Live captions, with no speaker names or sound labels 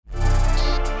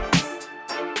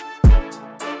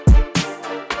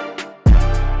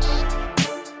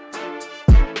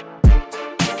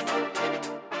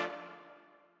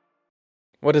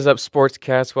What is up,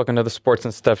 Sportscast? Welcome to the Sports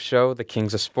and Stuff Show, the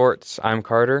Kings of Sports. I'm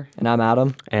Carter. And I'm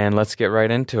Adam. And let's get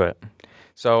right into it.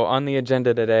 So on the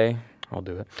agenda today, I'll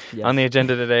do it. Yes. On the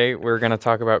agenda today, we're going to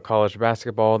talk about college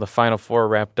basketball. The Final Four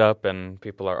wrapped up, and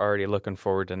people are already looking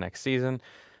forward to next season.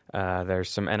 There's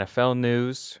some NFL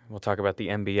news. We'll talk about the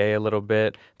NBA a little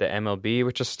bit, the MLB,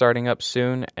 which is starting up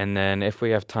soon. And then if we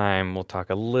have time, we'll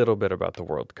talk a little bit about the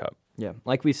World Cup. Yeah,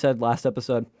 like we said last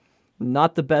episode,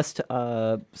 not the best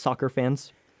soccer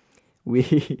fans.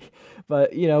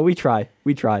 But we try.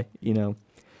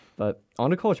 But on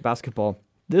to college basketball.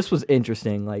 This was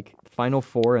interesting, like Final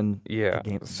Four and yeah.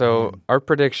 Game. So our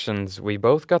predictions, we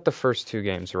both got the first two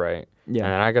games right. Yeah.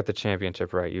 And I got the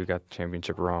championship right. You got the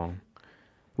championship wrong.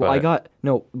 Well,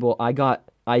 But-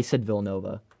 I said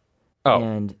Villanova. Oh,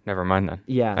 And never mind then.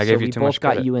 yeah, I gave you we too both much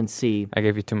got credit. UNC. I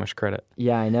gave you too much credit.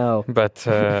 Yeah, I know. But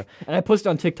And I posted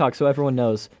on TikTok so everyone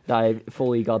knows that I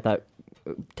fully got that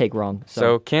take wrong.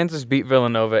 so Kansas beat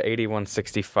Villanova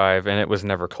 81-65, and it was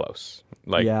never close.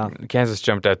 Yeah. Kansas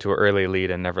jumped out to an early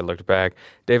lead and never looked back.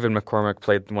 David McCormick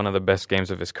played one of the best games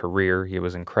of his career. He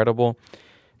was incredible.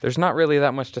 There's not really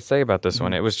that much to say about this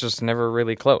one. It was just never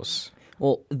really close.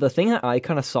 Well, the thing that I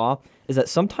kind of saw is that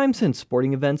sometimes in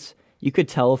sporting events, you could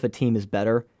tell if a team is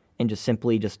better and just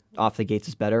simply off the gates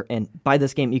is better. And by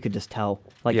this game, you could just tell.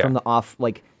 Yeah. From the off,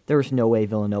 there was no way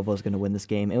Villanova was going to win this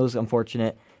game. It was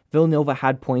unfortunate. Villanova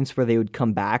had points where they would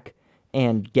come back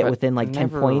and get But within 10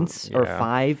 never- points or yeah.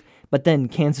 5. But then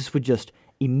Kansas would just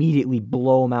immediately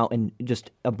blow them out and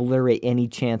just obliterate any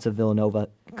chance of Villanova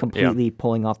completely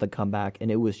pulling off the comeback. And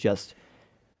it was just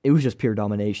pure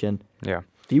domination. Yeah.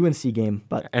 The UNC game,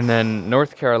 but And then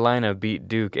North Carolina beat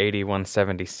Duke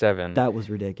 81-77. that was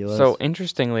ridiculous. So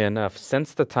interestingly enough,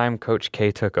 since the time Coach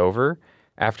K took over,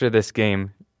 after this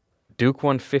game, Duke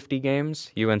won 50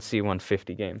 games, UNC won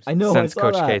 50 games. I know, I Since saw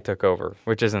Coach K that. took over,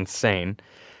 which is insane.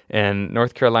 And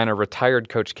North Carolina retired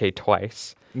Coach K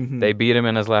twice. Mm-hmm. They beat him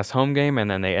in his last home game, and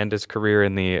then they end his career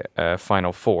in the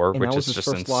Final Four, And which that was is his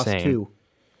just first insane. loss too.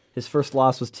 His first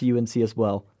loss was to UNC as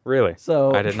well. Really?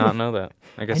 So I did not know that.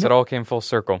 I guess know. it all came full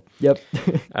circle. Yep.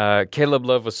 Caleb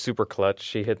Love was super clutch.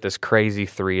 She hit this crazy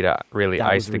three to really That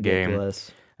ice was the game.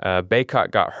 ridiculous.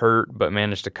 Baycott got hurt, but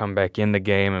managed to come back in the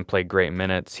game and play great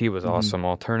minutes. He was awesome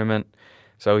all tournament.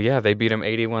 So, yeah, they beat him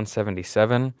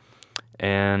 81-77.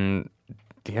 And,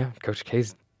 yeah, Coach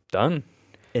K's done.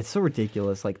 It's so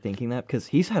ridiculous, thinking that, because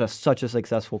he's had such a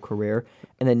successful career,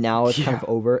 and then now it's kind of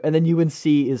over. And then UNC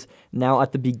is now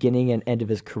at the beginning and end of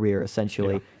his career,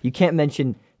 essentially. Yeah. You can't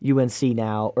mention UNC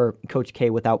now, or Coach K,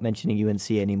 without mentioning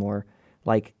UNC anymore.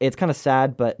 It's kind of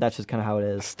sad, but that's just kind of how it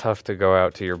is. It's tough to go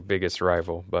out to your biggest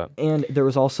rival, but And there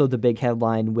was also the big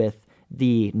headline with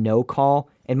the no call.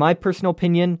 In my personal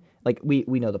opinion, we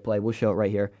know the play. We'll show it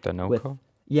right here. the no with, call?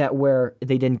 Yeah, where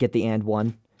they didn't get the and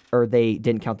one, or they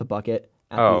didn't count the bucket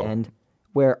at Oh. the end.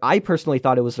 Where I personally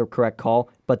thought it was the correct call,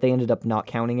 but they ended up not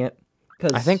counting it.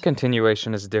 I think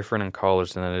continuation is different in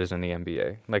college than it is in the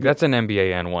NBA. That's an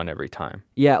NBA and one every time.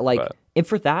 Yeah, But- and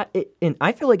for that, and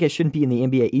I feel like it shouldn't be in the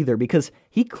NBA either, because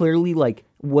he clearly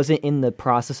wasn't in the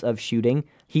process of shooting.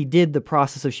 He did the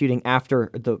process of shooting after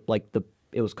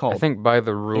it was called. I think by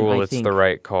the rule, I it's think- the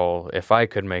right call. If I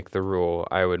could make the rule,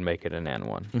 I would make it an and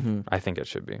one. I think it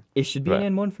should be. it should be but- an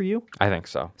and one for you. I think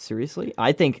so. Seriously?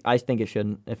 I think it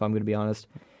shouldn't, if I'm going to be honest.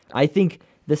 I think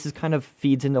this is kind of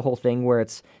feeds into the whole thing where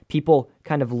it's people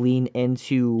kind of lean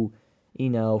into,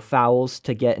 fouls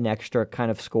to get an extra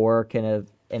kind of score, kind of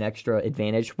an extra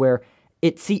advantage, where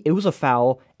it was a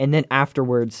foul, and then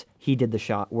afterwards he did the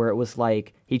shot where it was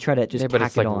he tried to just Yeah, but tack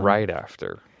it's it on. right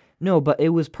after. No, but it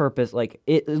was purpose.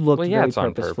 It looked Well, yeah, very it's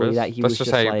on purposefully purpose. that he That's was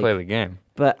just just how you play the game.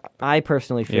 But I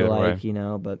personally feel Either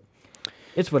way. but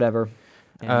it's whatever.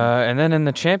 And then in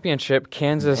the championship,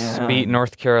 Kansas beat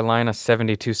North Carolina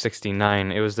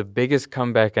 72-69. It was the biggest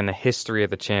comeback in the history of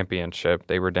the championship.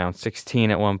 They were down 16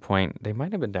 at one point. They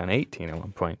might have been down 18 at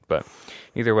one point, but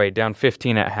either way, down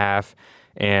 15 at half.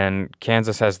 And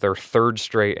Kansas has their third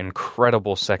straight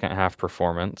incredible second half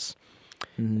performance.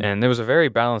 And there was a very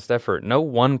balanced effort. No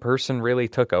one person really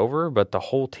took over, but the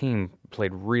whole team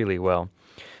played really well.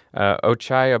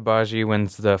 Ochai Agbaji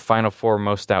wins the Final Four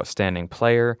Most Outstanding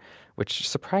Player, which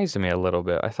surprised me a little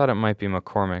bit. I thought it might be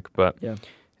McCormick, but Yeah.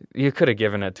 you could have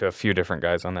given it to a few different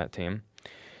guys on that team.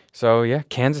 So, yeah,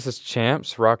 Kansas is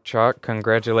champs. Rock chalk.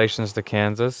 Congratulations to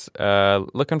Kansas.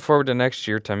 Looking forward to next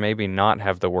year to maybe not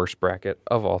have the worst bracket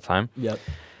of all time. Yep.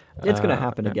 It's going to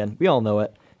happen again. We all know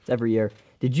it. It's every year.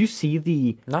 Did you see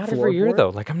the Not every year,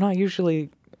 floorboard? though. I'm not usually...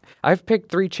 I've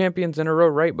picked 3 champions in a row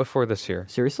right before this year.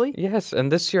 Seriously? Yes,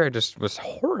 and this year I just was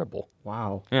horrible.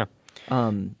 Wow. Yeah.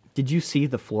 Did you see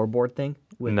the floorboard thing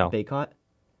with No. Baycott?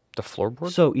 The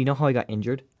floorboard? So you know how he got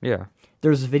injured? Yeah.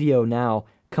 There's a video now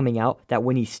coming out that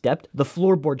when he stepped, the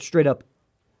floorboard straight up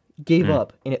gave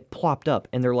up and it plopped up,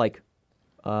 and they're like,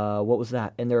 what was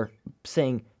that? And they're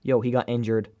saying, yo, he got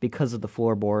injured because of the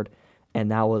floorboard,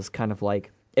 and that was kind of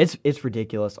like, it's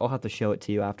ridiculous. I'll have to show it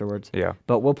to you afterwards. Yeah.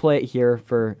 But we'll play it here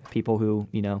for people who,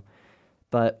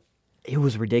 but it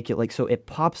was ridiculous. Like, so it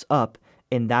pops up,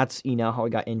 and that's, how he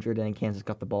got injured, and then Kansas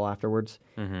got the ball afterwards.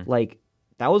 Like,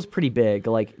 that was pretty big,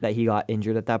 like, that he got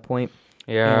injured at that point.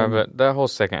 Yeah, but that whole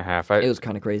second half, it was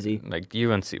kind of crazy. Like,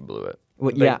 UNC blew it.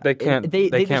 Well, they can't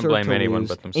blame anyone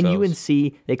but themselves. And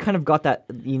UNC, they kind of got that,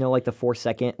 like the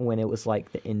 4-second when it was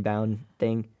like the inbound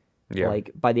thing. Yeah. Like,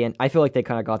 by the end, I feel like they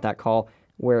kind of got that call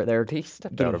where they're He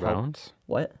stepped out of bounds.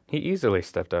 What? He easily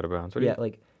stepped out of bounds.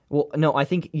 No, I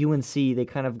think UNC, they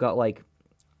kind of got like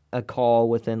a call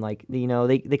within like, they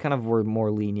kind of were more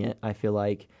lenient, I feel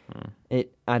like.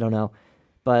 I don't know.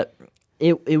 But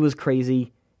it was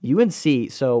crazy. UNC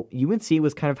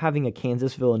was kind of having a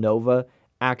Kansas-Villanova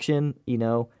action,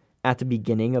 at the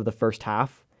beginning of the first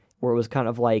half, where it was kind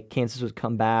of like Kansas would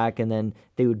come back and then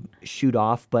they would shoot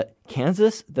off. But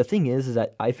Kansas, the thing is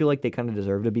that I feel like they kind of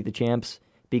deserve to be the champs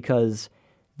because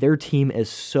their team is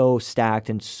so stacked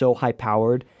and so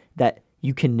high-powered that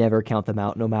you can never count them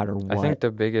out no matter what. I think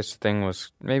the biggest thing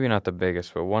was, maybe not the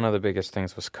biggest, but one of the biggest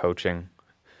things was coaching.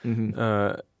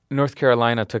 North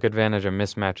Carolina took advantage of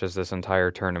mismatches this entire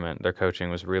tournament. Their coaching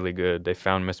was really good. They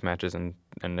found mismatches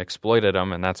and exploited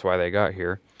them, and that's why they got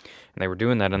here. And they were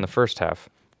doing that in the first half.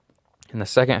 In the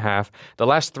second half, the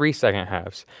last 3 second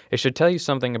halves, it should tell you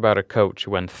something about a coach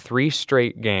when 3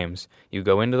 straight games, you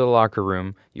go into the locker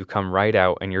room, you come right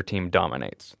out, and your team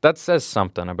dominates. That says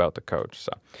something about the coach.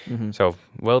 So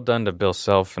well done to Bill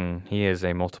Self, and he is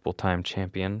a multiple-time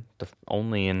champion,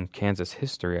 only in Kansas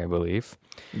history, I believe.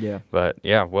 Yeah. But,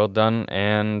 yeah, well done,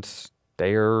 and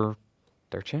they're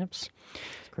champs.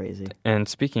 It's crazy. And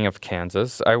speaking of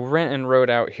Kansas, I went and wrote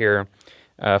out here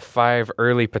 5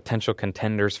 early potential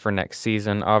contenders for next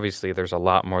season. Obviously, there's a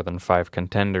lot more than 5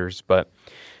 contenders, but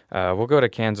we'll go to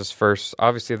Kansas first.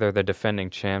 Obviously, they're the defending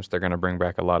champs. They're going to bring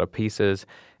back a lot of pieces,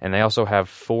 and they also have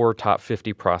 4 top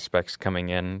 50 prospects coming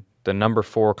in, the number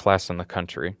 4 class in the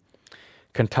country.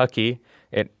 Kentucky,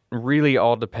 it really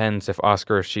all depends if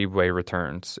Oscar Tshiebwe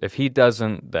returns. If he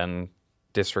doesn't, then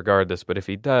disregard this, but if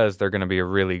he does, they're going to be a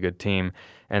really good team,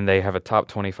 and they have a top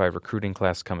 25 recruiting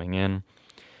class coming in.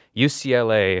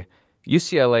 UCLA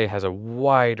has a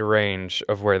wide range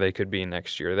of where they could be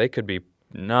next year. They could be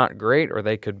not great, or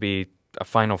they could be a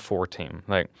Final Four team.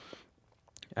 Like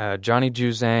Johnny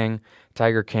Juzang,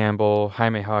 Tiger Campbell,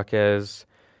 Jaime Jaquez,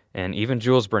 and even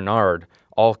Jules Bernard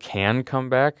all can come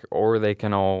back, or they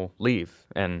can all leave.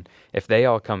 And if they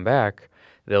all come back,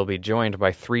 they'll be joined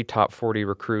by 3 top 40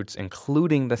 recruits,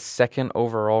 including the 2nd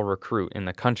overall recruit in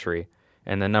the country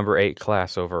and the number 8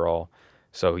 class overall.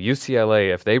 So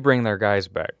UCLA, if they bring their guys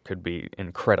back, could be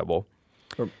incredible.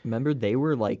 Remember, they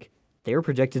were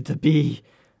projected to be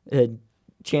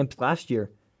champs last year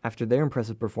after their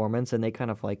impressive performance, and they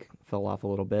kind of fell off a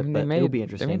little bit. But it'll be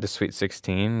interesting. They made the Sweet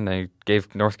 16. They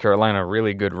gave North Carolina a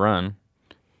really good run.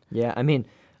 Yeah, I mean,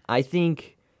 I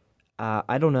think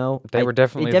I don't know. It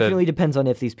definitely depends on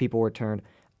if these people return.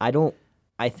 I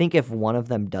think if one of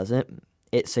them doesn't,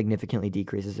 it significantly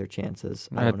decreases their chances.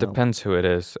 It depends who it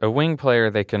is. A wing player,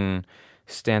 they can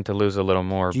stand to lose a little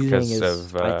more because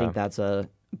of... I think that's a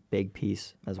big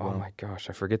piece as well. Oh my gosh,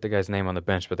 I forget the guy's name on the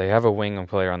bench, but they have a wing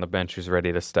player on the bench who's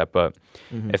ready to step up.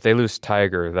 If they lose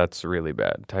Tiger, that's really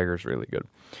bad. Tiger's really good.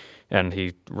 And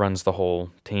he runs the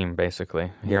whole team,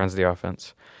 basically. He runs the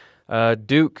offense.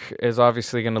 Duke is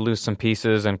obviously going to lose some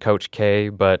pieces and Coach K,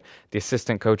 but the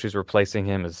assistant coach who's replacing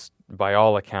him is, by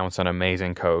all accounts, an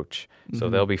amazing coach. So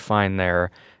they'll be fine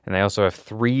there. And they also have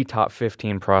 3 top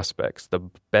 15 prospects, the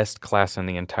best class in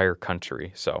the entire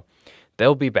country. So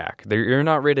they'll be back. You're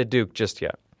not rid of Duke just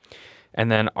yet. And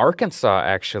then Arkansas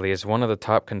actually is one of the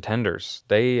top contenders.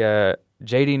 They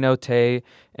J.D. Notae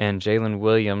and Jalen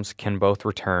Williams can both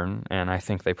return, and I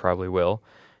think they probably will.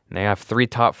 And they have 3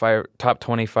 top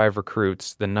 25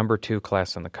 recruits, the number 2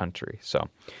 class in the country. So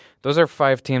those are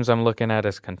 5 teams I'm looking at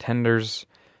as contenders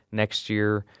next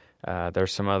year.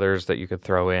 There's some others that you could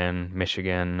throw in.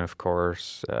 Michigan, of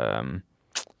course. I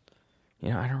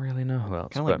don't really know who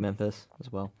else. Kind of like Memphis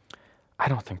as well. I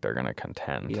don't think they're going to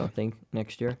contend. You don't think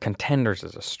next year? Contenders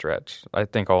is a stretch. I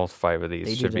think all 5 of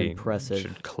these should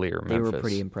clear Memphis. They were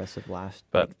pretty impressive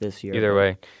this year. Either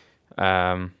way,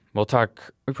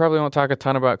 we probably won't talk a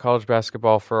ton about college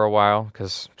basketball for a while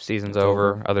because season's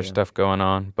over, other stuff going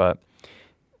on. But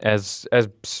as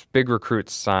big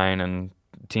recruits sign and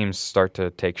teams start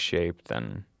to take shape,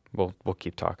 then we'll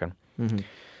keep talking. Mm-hmm.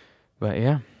 But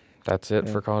yeah, that's it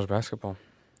for college basketball.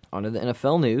 On to the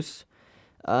NFL news.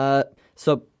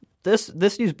 So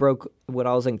this news broke when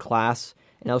I was in class,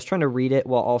 and I was trying to read it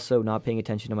while also not paying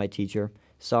attention to my teacher.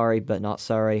 Sorry, but not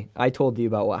sorry. I told you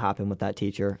about what happened with that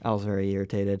teacher. I was very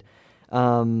irritated.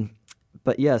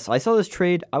 But yes, I saw this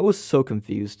trade. I was so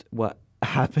confused what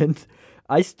happened.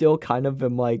 I still kind of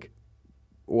am like,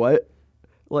 what?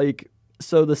 Like,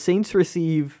 so the Saints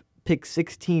receive pick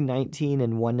 16, 19,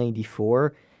 and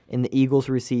 194, and the Eagles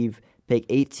receive pick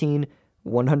 18,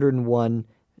 101,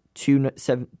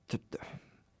 27.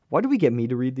 Why do we get me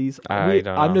to read these? I don't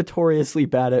know. I'm notoriously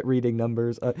bad at reading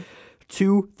numbers.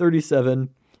 237,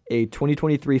 a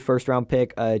 2023 first round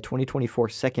pick, a 2024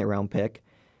 second round pick.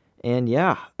 And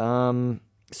yeah,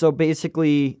 so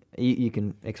basically, you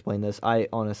can explain this. I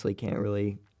honestly can't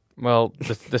really. Well,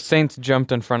 the Saints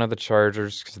jumped in front of the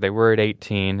Chargers because they were at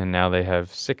 18, and now they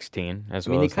have 16 as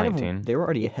well as 19. They were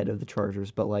already ahead of the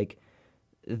Chargers, but like,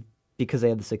 because they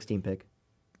had the 16 pick.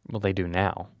 Well, they do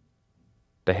now.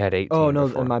 They had 18. Oh, no,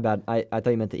 before. my bad. I thought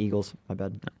you meant the Eagles. My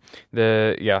bad.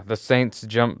 The Saints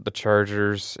jumped the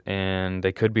Chargers, and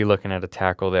they could be looking at a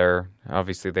tackle there.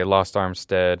 Obviously, they lost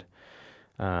Armstead,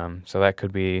 so that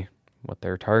could be what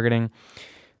they're targeting.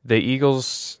 The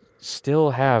Eagles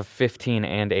still have 15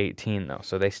 and 18, though,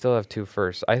 so they still have 2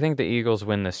 firsts. I think the Eagles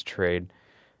win this trade.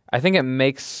 I think it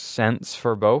makes sense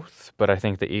for both, but I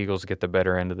think the Eagles get the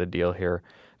better end of the deal here.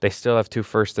 They still have 2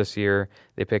 firsts this year.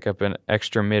 They pick up an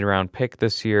extra mid-round pick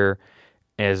this year,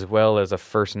 as well as a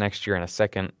first next year and a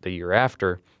second the year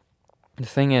after. The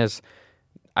thing is,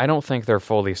 I don't think they're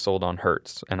fully sold on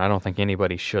Hurts, and I don't think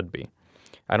anybody should be.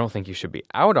 I don't think you should be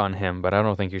out on him, but I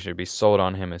don't think you should be sold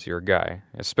on him as your guy,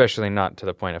 especially not to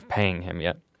the point of paying him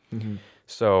yet. Mm-hmm.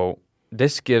 So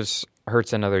this gives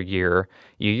Hurts another year.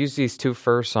 You use these 2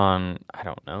 firsts on, I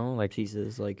don't know, like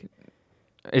pieces, like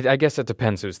I guess it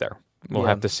depends who's there. We'll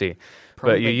have to see.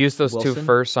 Probably but you use those Wilson? 2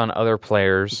 firsts on other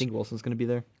players. You think Wilson's going to be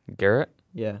there? Garrett?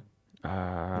 Yeah.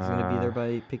 He's going to be there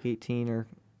by pick 18 or...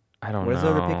 I don't know. What is the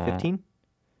other pick, 15?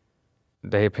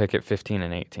 They pick at 15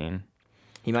 and 18.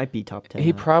 He might be top 10.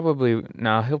 He'll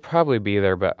probably be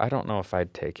there, but I don't know if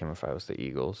I'd take him if I was the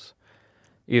Eagles.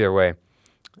 Either way.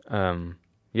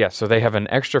 So they have an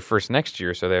extra first next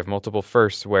year, so they have multiple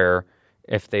firsts where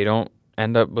if they don't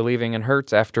end up believing in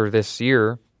Hurts after this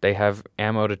year, they have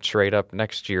ammo to trade up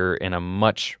next year in a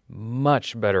much,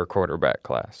 much better quarterback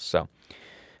class. So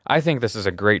I think this is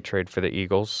a great trade for the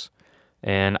Eagles,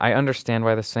 and I understand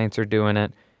why the Saints are doing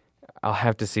it. I'll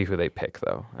have to see who they pick,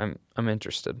 though. I'm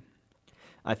interested.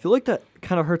 I feel like that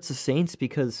kind of hurts the Saints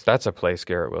because that's a place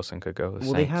Garrett Wilson could go.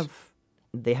 They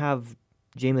have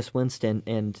Jameis Winston,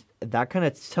 and that kind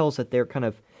of tells that they're kind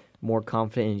of more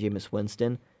confident in Jameis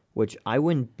Winston, which I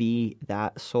wouldn't be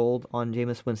that sold on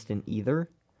Jameis Winston either.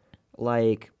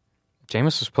 Like,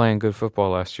 Jameis was playing good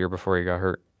football last year before he got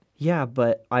hurt. Yeah,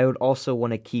 but I would also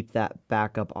want to keep that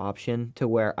backup option to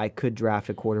where I could draft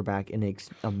a quarterback in a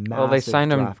massive Well, they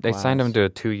signed him. They class. signed him to a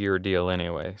 2-year deal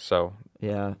anyway. So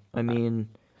yeah, I mean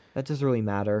that doesn't really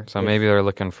matter. So maybe they're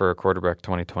looking for a quarterback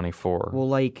 2024. Well,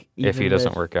 like if he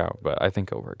doesn't work out, but I think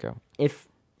he'll work out. If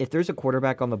there's a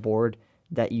quarterback on the board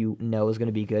that you know is going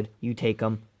to be good, you take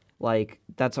him. Like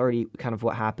that's already kind of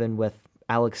what happened with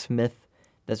Alex Smith.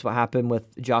 That's what happened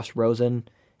with Josh Rosen.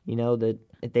 You know, that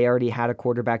they already had a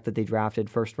quarterback that they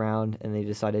drafted first round, and they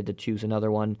decided to choose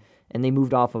another one, and they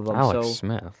moved off of him.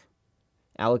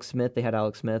 Alex Smith. They had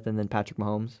Alex Smith, and then Patrick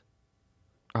Mahomes.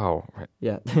 Oh, right.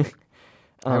 Yeah.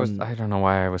 I don't know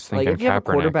why I was thinking like if you have a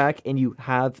Kaepernick. quarterback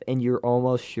and you're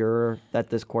almost sure that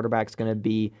this quarterback's going to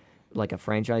be like a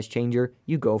franchise changer,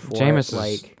 you go for Jameis it.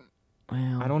 Like,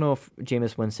 I don't know if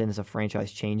Jameis Winston is a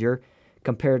franchise changer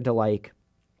compared to like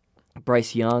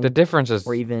Bryce Young. The difference is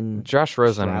or even Josh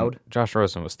Rosen. Stroud. Josh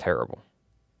Rosen was terrible.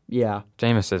 Yeah.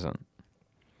 Jameis isn't.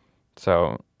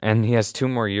 So, and he has 2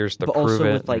 more years to but prove also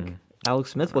it. with like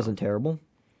Alex Smith wasn't terrible.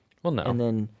 Well, no. And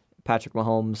then Patrick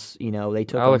Mahomes, they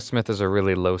took Alex him. Smith is a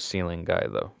really low ceiling guy,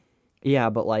 though. Yeah,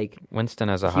 but like Winston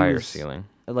has a higher ceiling.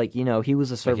 Like he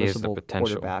was a serviceable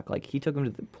potential. quarterback. Like he took him to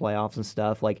the playoffs and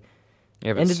stuff. Like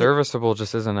yeah, but serviceable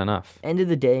just isn't enough. End of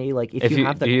the day, like if you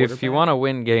have that quarterback, if you want to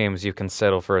win games, you can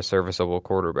settle for a serviceable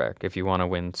quarterback. If you want to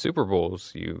win Super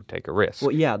Bowls, you take a risk.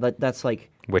 Well, yeah, that's like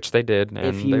which they did,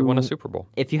 and they won a Super Bowl.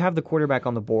 If you have the quarterback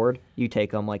on the board, you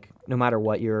take them. Like no matter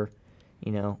what you're,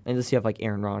 unless you have like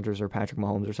Aaron Rodgers or Patrick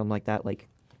Mahomes or something like that. Like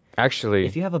actually,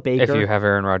 if you have a Baker, if you have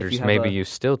Aaron Rodgers, you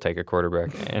still take a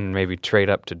quarterback and maybe trade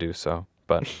up to do so.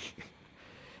 But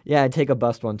yeah, I'd take a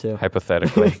bust one too.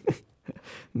 Hypothetically,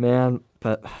 man,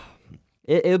 but.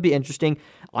 It would be interesting.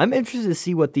 I'm interested to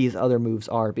see what these other moves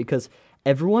are because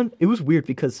it was weird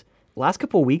because last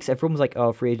couple of weeks, everyone was like,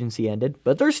 oh, free agency ended.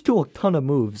 But there's still a ton of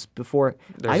moves before.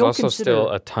 There's also still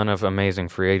a ton of amazing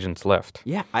free agents left.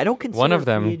 Yeah, I don't consider one of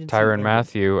them, free agency Tyrann ended.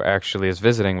 Mathieu, actually is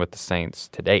visiting with the Saints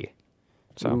today.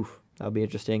 So Oof, that would be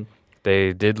interesting.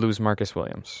 they did lose Marcus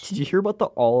Williams. Did you hear about the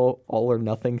all or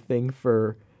nothing thing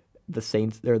for the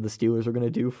Saints or the Steelers are going to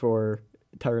do for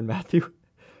Tyrann Mathieu?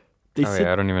 They said,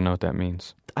 I don't even know what that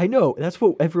means. I know, that's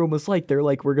what everyone was like. They're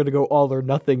like, we're going to go all or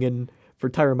nothing for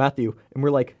Tyrann Mathieu. And we're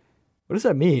like, what does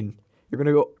that mean? You're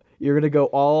going to go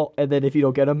all, and then if you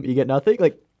don't get him, you get nothing?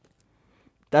 Like,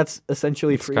 that's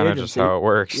essentially It's free kind of agency. just how it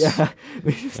works. Yeah.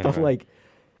 Stuff Anyway. like,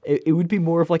 it would be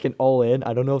more of like an all-in.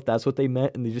 I don't know if that's what they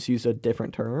meant, and they just used a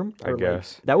different term. I or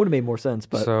guess. that would have made more sense,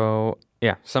 but... So,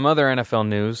 yeah, some other NFL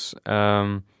news.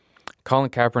 Colin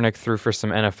Kaepernick threw for some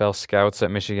NFL scouts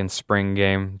at Michigan's spring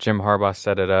game. Jim Harbaugh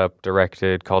set it up,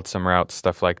 directed, called some routes,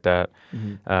 stuff like that.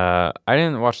 I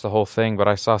didn't watch the whole thing, but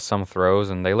I saw some throws,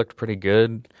 and they looked pretty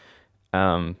good.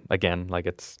 Again,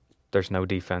 there's no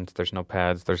defense, there's no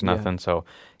pads, there's Yeah. nothing, so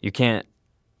you can't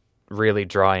really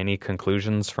draw any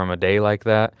conclusions from a day like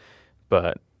that.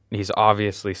 But he's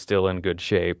obviously still in good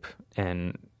shape,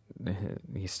 and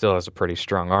he still has a pretty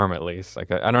strong arm, at least. Like,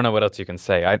 I don't know what else you can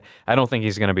say. I don't think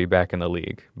he's going to be back in the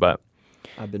league, but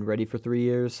I've been ready for 3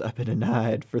 years. I've been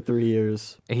denied for 3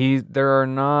 years. there are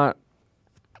not.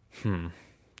 Let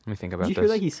me think about Did you this. hear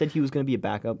that he said he was going to be a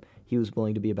backup? He was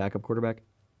willing to be a backup quarterback.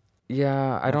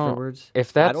 Yeah, I don't. Afterwards?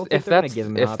 If I that's don't think if they're gonna that's give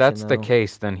him an if that's option, the though.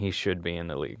 case, then he should be in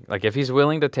the league. Like, if he's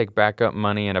willing to take backup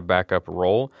money in a backup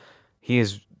role,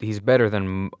 he's better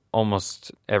than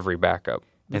almost every backup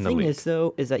in the The league. thing is,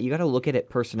 though, is that you got to look at it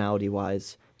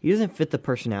personality-wise. He doesn't fit the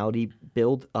personality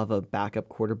build of a backup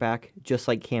quarterback, just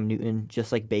like Cam Newton,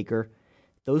 just like Baker.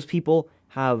 Those people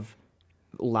have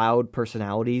loud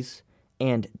personalities,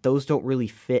 and those don't really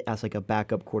fit as like a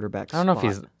backup quarterback I don't know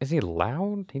spot. if is he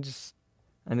loud? He just.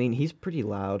 I mean, he's pretty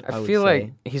loud. I I would feel say,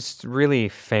 like he's really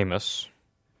famous.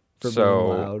 for so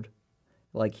being loud.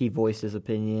 Like, he voiced his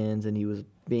opinions, and he was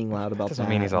being loud about doesn't that.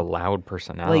 mean he's a loud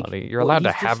personality. You're well, allowed to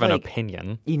he's just have an like-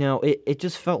 opinion. You know, it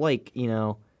just felt like,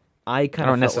 I I kind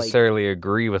don't of felt necessarily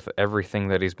agree with everything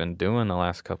that he's been doing the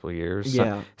last couple of years.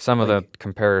 Yeah, Some of the like-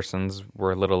 comparisons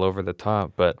were a little over the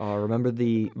top, but remember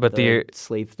the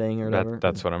slave thing or whatever?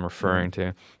 that's what I'm referring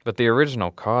to. But the original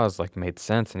cause made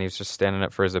sense, and he was just standing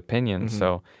up for his opinion,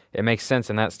 so it makes sense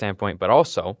in that standpoint. But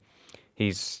also,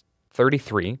 he's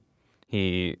 33.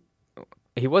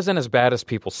 He wasn't as bad as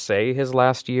people say his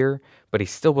last year, but he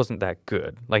still wasn't that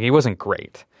good. Like, he wasn't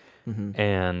great.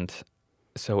 And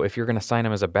so if you're going to sign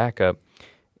him as a backup,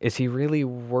 is he really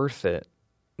worth it?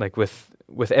 Like, with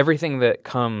everything that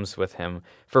comes with him,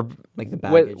 for Like the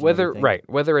baggage and whether everything.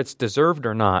 whether it's deserved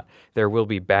or not, there will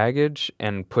be baggage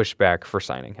and pushback for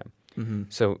signing him.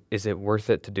 So is it worth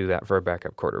it to do that for a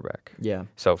backup quarterback? Yeah.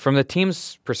 So from the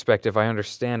team's perspective, I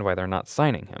understand why they're not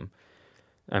signing him.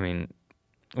 I mean,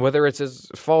 whether it's his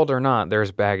fault or not,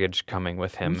 there's baggage coming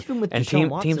with him. Even with and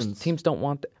Deshaun teams Watson's- don't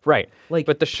want that. Right. Like,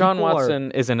 But Deshaun people are-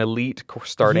 Watson is an elite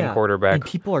starting Yeah, quarterback and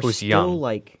people are who's still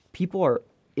young.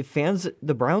 if fans,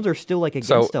 the Browns are still like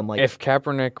So against him. Like, if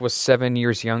Kaepernick was 7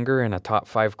 years younger and a top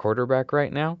 5 quarterback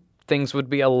right now, things would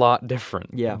be a lot different.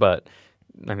 Yeah. But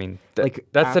I mean, like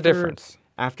that's the after- difference.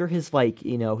 After his his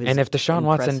And if Deshaun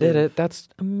Watson did impressive- it, that's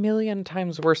a million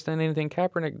times worse than anything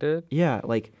Kaepernick did. yeah,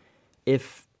 like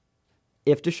if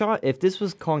this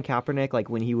was Colin Kaepernick, like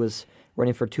when he was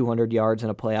running for 200 yards in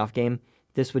a playoff game,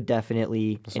 this would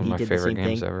definitely. That's and one of he my did the favorite same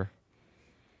games thing. ever.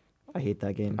 I hate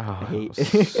that game. Oh, I hate.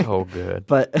 it was so good.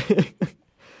 But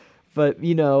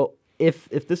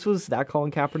if this was that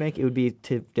Colin Kaepernick, it would be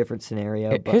a different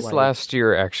scenario. But His like, last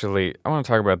year, actually, I want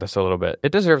to talk about this a little bit.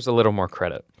 It deserves a little more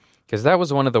credit because that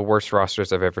was one of the worst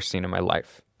rosters I've ever seen in my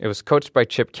life. It was coached by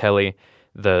Chip Kelly.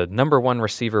 The number one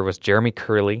receiver was Jeremy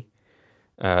Curley.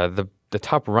 The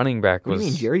top running back What was. do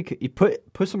you mean, Jerry? You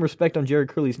put some respect on Jerry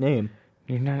Curley's name.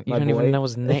 You my don't boy? even know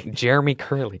his name. Jeremy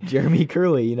Curley. Jeremy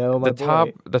Curley, my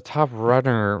The top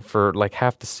runner for like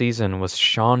half the season was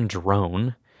Sean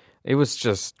Drone. It was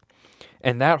just,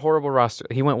 and that horrible roster.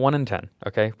 He went 1-10.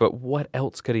 Okay, but what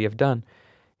else could he have done?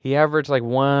 He averaged like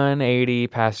 180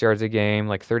 pass yards a game,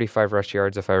 like 35 rush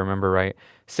yards if I remember right.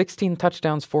 16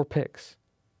 touchdowns, 4 picks.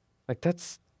 Like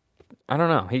that's, I don't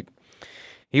know.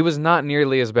 He was not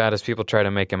nearly as bad as people try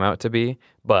to make him out to be,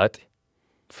 but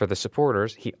for the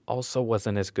supporters, he also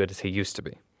wasn't as good as he used to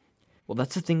be. Well,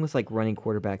 that's the thing with like running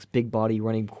quarterbacks, big body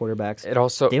running quarterbacks. It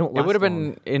also They don't it would have last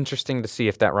been interesting to see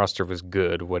if that roster was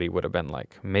good, what he would have been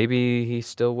like. Maybe he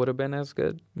still would have been as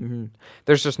good. Mm-hmm.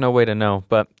 There's just no way to know.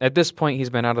 But at this point, he's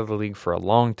been out of the league for a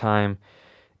long time,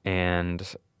 and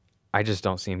I just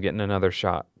don't see him getting another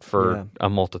shot for a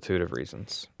multitude of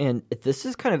reasons. And this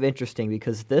is kind of interesting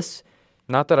because this...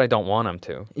 Not that I don't want him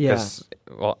to. Yeah.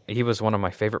 Well, he was one of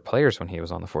my favorite players when he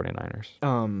was on the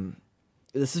 49ers.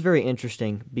 This is very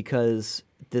interesting because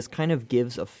this kind of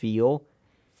gives a feel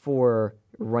for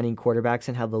running quarterbacks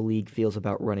and how the league feels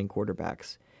about running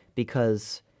quarterbacks.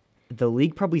 Because the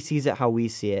league probably sees it how we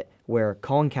see it, where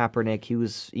Colin Kaepernick, he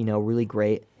was, really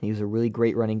great. He was a really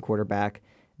great running quarterback.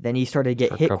 Then he started to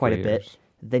get hit quite a bit.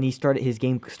 Then his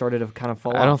game started to kind of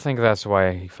fall off. I don't think that's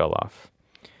why he fell off.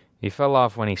 He fell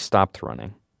off when he stopped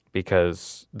running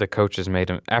because the coaches made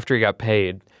him, after he got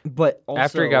paid,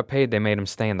 they made him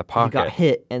stay in the pocket. He got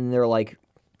hit, and they're like,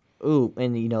 ooh,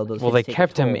 and those. Well, they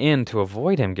kept him in to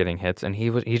avoid him getting hits, and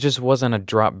he just wasn't a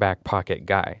drop back pocket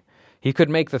guy. He could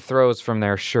make the throws from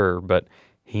there, sure, but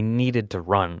he needed to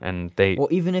run, and they. Well,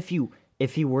 even if he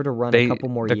were to run a couple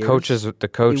more years, the coaches,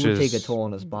 it would take a toll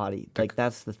on his body.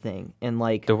 That's the thing, and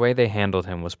the way they handled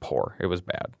him was poor. It was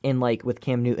bad. And with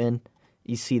Cam Newton,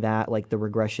 you see that the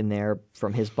regression there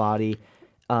from his body.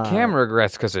 Cam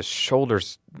regrets because his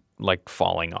shoulders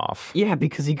falling off. Yeah,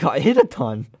 because he got hit a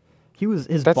ton. I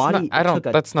don't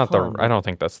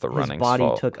think that's the running's fault. His body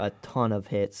fault. took a ton of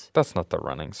hits. That's not the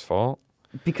running's fault.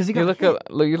 Because he got hit.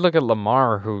 You look at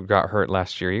Lamar, who got hurt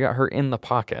last year. He got hurt in the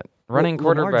pocket. Running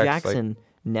quarterbacks. Lamar Jackson,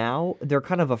 now they're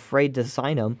kind of afraid to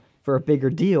sign him for a bigger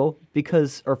deal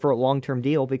or for a long-term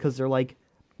deal because they're like,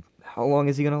 how long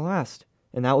is he going to last?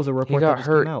 And that was a report that just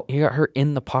came out. He got hurt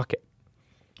in the pocket.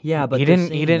 Yeah, but he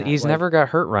didn't. He's never got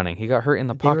hurt running. He got hurt in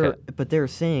the pocket. But they're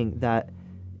saying that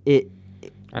it.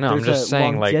 I know. I'm just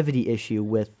saying, longevity issue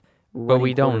with. But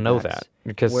we don't know that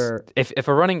because if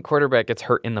a running quarterback gets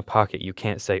hurt in the pocket, you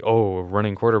can't say, "Oh, a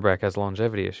running quarterback has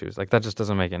longevity issues." That just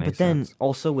doesn't make any sense. But then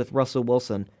also with Russell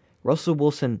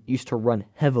Wilson used to run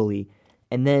heavily,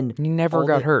 and then he never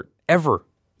got hurt ever.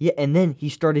 Yeah, and then he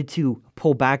started to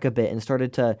pull back a bit and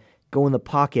started to go in the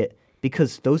pocket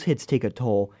because those hits take a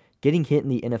toll. Getting hit in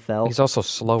the NFL, he's also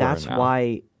slower. That's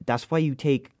why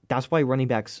running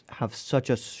backs have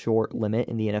such a short limit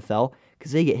in the NFL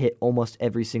because they get hit almost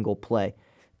every single play.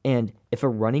 And if a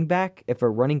running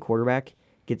quarterback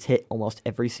gets hit almost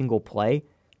every single play,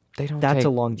 that's a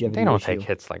longevity issue. They don't take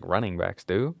hits like running backs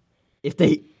do. If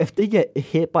they get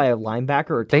hit by a linebacker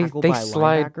or tackled by a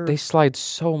linebacker, they slide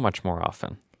so much more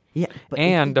often. Yeah,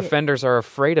 and defenders are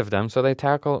afraid of them, so they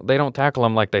don't tackle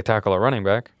them like they tackle a running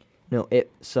back. No,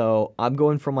 so I'm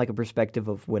going from a perspective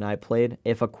of when I played.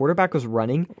 If a quarterback was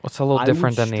running, what's a little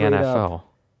different than the NFL?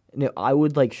 I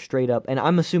would straight up, and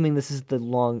I'm assuming this is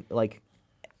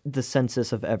the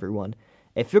census of everyone.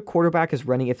 If your quarterback is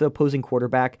running, if the opposing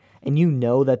quarterback, and you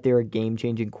know that they're a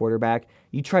game-changing quarterback,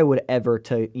 you try whatever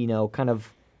to kind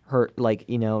of hurt,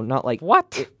 not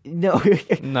what? No,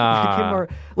 nah.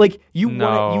 You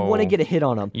want to get a hit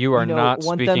on them. You are not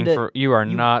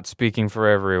speaking for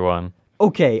everyone.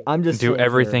 Okay, I'm just do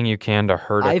everything you can to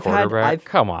hurt a quarterback.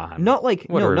 Come on, not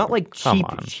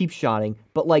cheap shotting,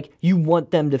 but you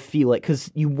want them to feel it because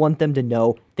you want them to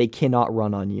know they cannot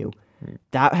run on you.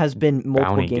 That has been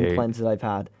multiple game plans that I've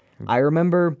had. I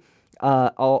remember,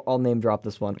 I'll name drop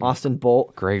this one. Austin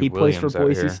Bolt. Greg he Williams plays for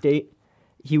Boise State.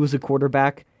 He was a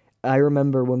quarterback. I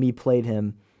remember when we played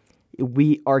him,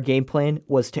 our game plan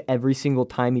was to every single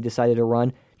time he decided to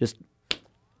run, just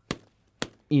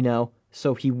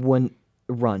so he wouldn't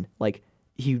run.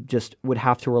 He just would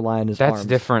have to rely on his arms. That's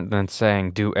different than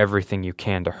saying do everything you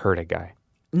can to hurt a guy.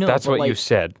 No, that's what you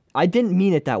said. I didn't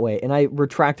mean it that way, and I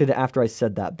retracted it after I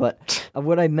said that. But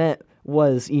what I meant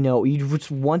was, you just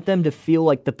want them to feel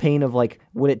the pain of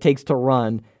what it takes to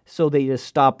run, so they just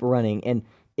stop running. And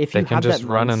if you have that mindset, they can just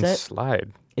run and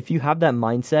slide. If you have that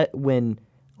mindset when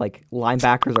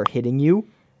linebackers are hitting you,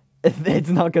 it's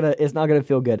not gonna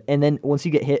feel good. And then once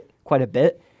you get hit quite a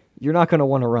bit, you're not gonna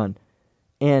want to run.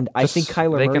 And I think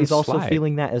Kyler Murray's also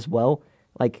feeling that as well.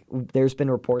 There's been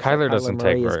reports Kyler that doesn't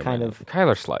Murray take is very kind many. of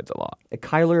Kyler slides a lot. But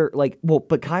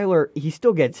Kyler, he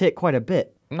still gets hit quite a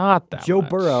bit. Not that Joe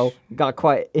much. Burrow got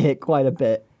hit quite a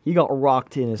bit. He got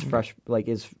rocked in his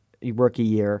his rookie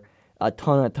year a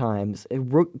ton of times.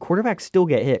 Quarterbacks still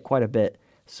get hit quite a bit.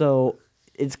 So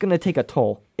it's going to take a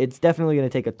toll. It's definitely going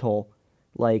to take a toll.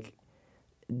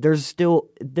 There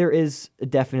is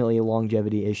definitely a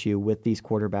longevity issue with these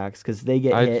quarterbacks because they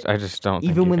get hit. I just don't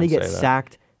think even when they get that.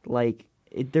 sacked.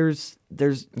 There's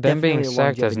them being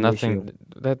sacked has nothing.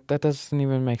 Issue. That doesn't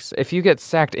even make sense. If you get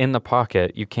sacked in the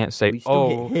pocket, you can't say,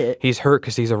 he's hurt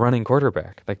because he's a running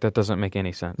quarterback. That doesn't make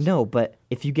any sense. No, but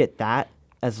if you get that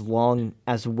as well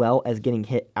as getting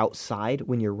hit outside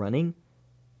when you're running,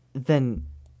 then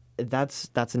that's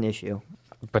an issue.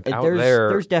 But out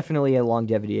there's definitely a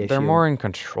longevity issue. they're more in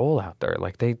control out there.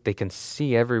 Like they can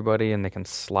see everybody and they can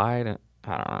slide. And,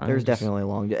 I don't know. There's definitely a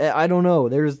long. I don't know.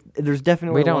 There's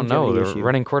definitely. We a don't know. longevity The issue.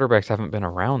 running quarterbacks haven't been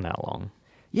around that long.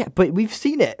 Yeah, but we've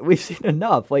seen it. We've seen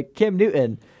enough. Like Cam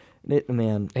Newton,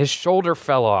 man, His shoulder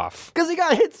fell off. because he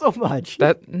got hit so much.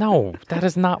 That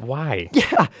is not why.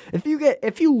 Yeah,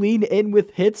 if you lean in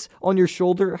with hits on your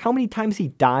shoulder, how many times he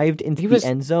dived into the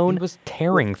end zone? He was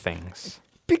tearing things.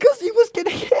 Because he was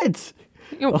getting hit.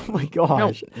 You Oh my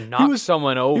gosh! knock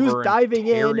someone over. He was and diving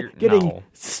tear in, your- getting no.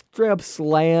 straight up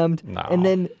slammed, No. and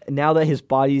then now that his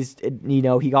body's, he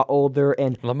got older,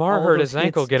 and Lamar all hurt those his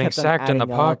ankle hits getting kept on sacked in the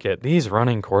adding up. pocket. These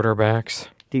running quarterbacks.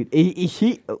 Dude,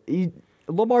 he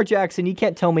Lamar Jackson, you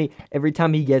can't tell me every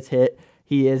time he gets hit,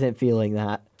 he isn't feeling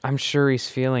that. I'm sure he's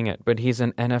feeling it, but he's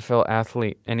an NFL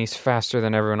athlete and he's faster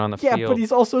than everyone on the Yeah, field. but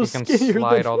he's also he can skinnier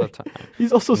slide than all the time.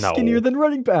 He's also No. skinnier than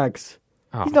running backs.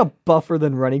 Oh. He's not buffer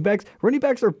than running backs. Running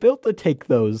backs are built to take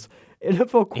those.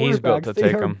 NFL quarterbacks, He's built to they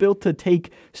take are 'em. built to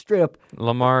take straight up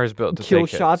Lamar is built to kill take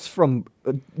shots hits. from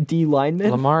D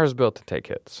linemen. Lamar is built to take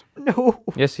hits. No.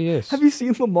 Yes, he is. Have you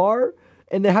seen Lamar?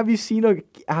 And then have you seen a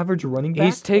average running back?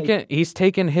 He's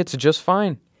taken hits just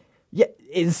fine. Yeah,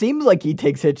 it seems like he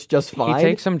takes hits just fine.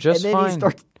 takes 'em just and then fine. He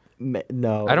starts.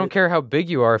 No, I don't care how big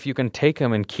you are. If you can take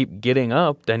him and keep getting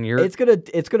up, then you're. It's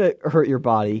gonna hurt your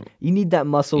body. You need that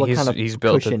muscle to kind of he's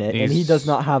built to- cushion it, and he he's- does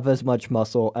not have as much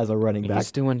muscle as a running back.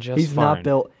 He's doing just He's fine. not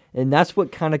built, and that's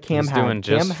what kind of Cam He's had. doing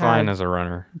just Cam fine had, as a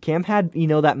runner. Cam had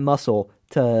that muscle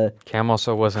to Cam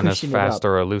also wasn't as cushion it fast up.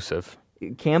 or elusive.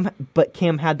 but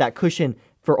Cam had that cushion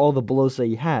for all the blows that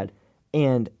he had,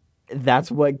 and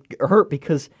that's what hurt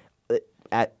because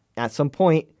at some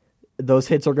point those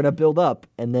hits are gonna build up,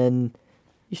 and then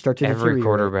you start to Every deteriorate.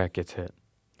 quarterback gets hit.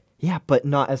 Yeah, but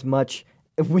not as much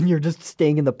when you're just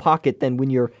staying in the pocket than when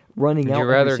you're running Would out. you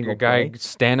every rather single a guy play.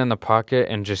 stand in the pocket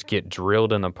and just get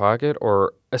drilled in the pocket,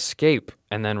 or escape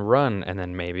and then run and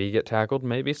then maybe get tackled,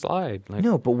 maybe slide? Like,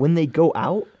 No, but when they go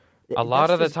out, a lot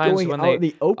that's of the just times going when out they in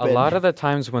the open. a lot of the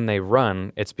times when they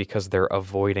run, it's because they're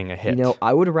avoiding a hit.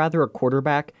 I would rather a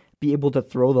quarterback be able to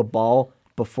throw the ball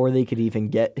before they could even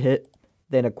get hit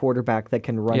than a quarterback that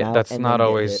can run out. that's and not then get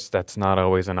always hit. that's not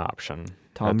always an option.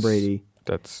 Tom That's- Brady,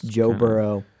 That's Joe kinda-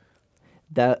 Burrow.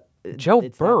 That Joe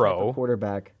it's that type of Burrow?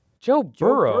 quarterback. Joe Joe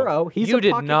Burrow. he's you a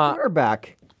did pocket not.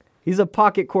 quarterback. He's a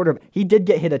pocket quarterback. He did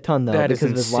get hit a ton though That is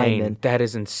because of his linemen. insane. That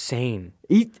is insane.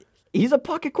 He's a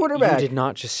pocket quarterback. You did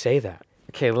not just say that.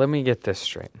 Okay, let me get this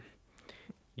straight.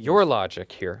 Your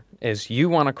logic here is you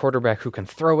want a quarterback who can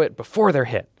throw it before they're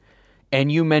hit,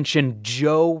 and you mentioned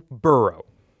Joe Burrow,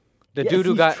 the Yes, dude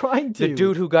who he's got trying the to.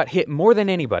 dude who got hit more than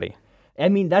anybody. I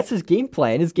mean, that's his game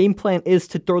plan. His game plan is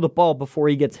to throw the ball before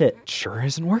he gets hit Sure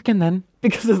isn't working then.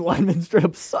 because his linemen straight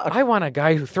up suck. I want a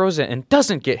guy who throws it and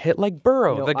doesn't get hit like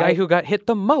Burrow, No, the guy I- who got hit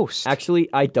the most. Actually,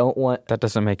 I don't want That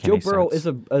doesn't make Joe any Burrow sense.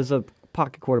 is a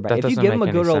pocket quarterback. That If you doesn't give him a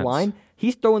make any good O sense. line,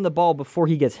 he's throwing the ball before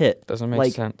he gets hit. Doesn't make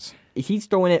like, sense. He's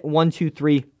throwing it 1, 2,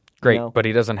 3. Great, you know? but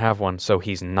he doesn't have one, so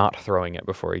he's not throwing it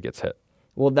before he gets hit.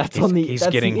 Well, that's he's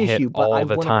that's getting the hit issue. But all I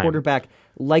the want time. a quarterback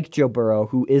like Joe Burrow,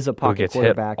 who is a pocket gets hit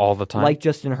quarterback, all the time? like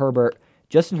Justin Herbert.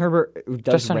 Justin Herbert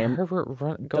does Justin ram- Herbert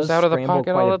does goes out of the scramble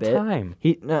pocket quite all a the bit. time.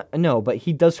 He no, but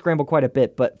he does scramble quite a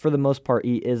bit. But for the most part,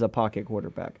 he is a pocket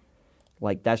quarterback.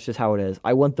 Like that's just how it is.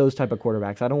 I want those type of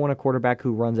quarterbacks. I don't want a quarterback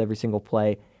who runs every single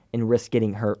play and risks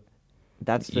getting hurt.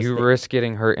 That's just You risk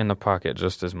getting hurt in the pocket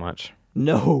just as much.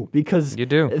 no, because You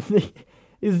do.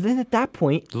 Is then at that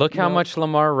point, Look how much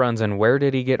Lamar runs and where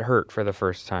did he get hurt for the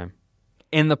first time?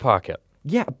 In the pocket.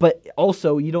 Yeah, but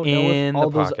also you don't know In if all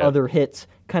the those pocket. other hits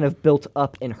kind of built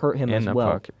up and hurt him In as the well.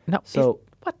 pocket. No. So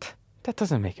what? That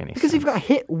doesn't make any because sense. he got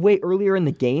hit way earlier in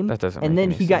the game, That doesn't and make then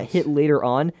any he got sense. hit later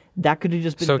on. That could have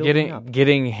just been So building up.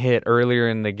 getting hit earlier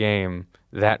in the game,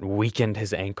 that weakened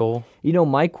his ankle?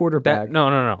 My quarterback.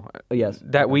 No. Oh, yes,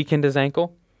 That weakened his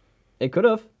ankle? it could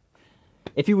have.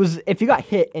 If he got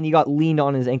hit and he got leaned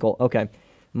on his ankle, okay.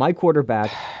 My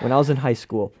quarterback, when I was in high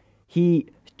school, he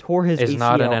tore his Is ACL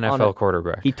not an on NFL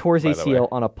quarterback. He tore his by the way. ACL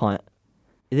on a punt.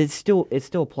 It still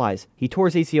applies. He tore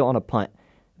his ACL on a punt,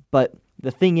 but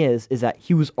the thing is that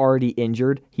he was already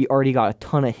injured. He already got a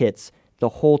ton of hits the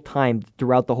whole time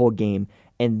throughout the whole game,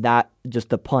 and that just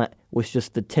the punt was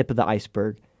just the tip of the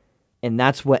iceberg, and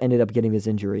that's what ended up getting his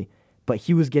injury. But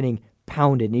he was getting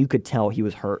pounded, and you could tell he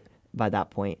was hurt by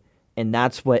that point, and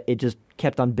that's what it just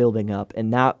kept on building up,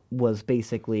 and that was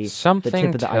basically the Something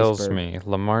tip of the tells iceberg. me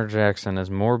Lamar Jackson is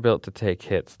more built to take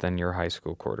hits than your high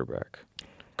school quarterback.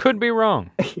 Could be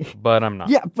wrong, but I'm not.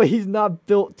 Yeah, but he's not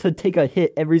built to take a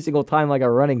hit every single time like a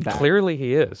running back. Clearly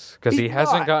he is, because he He's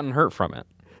hasn't not. gotten hurt from it.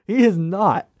 He is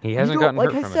not. He hasn't You don't- gotten like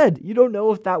hurt I from it. said, you don't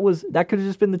know if that could have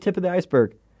just been the tip of the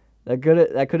iceberg. That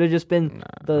could have just been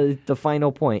the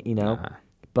final point, you know. Nah.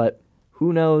 But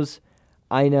who knows?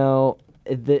 I know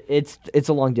it's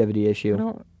a longevity issue.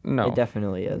 No. It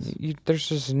definitely is. There's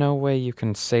just no way you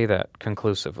can say that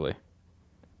conclusively.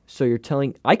 So you're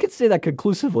telling I could say that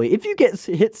conclusively. If you get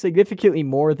hit significantly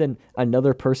more than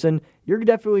another person, you're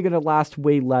definitely going to last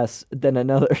way less than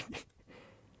another.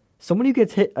 Someone who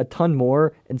gets hit a ton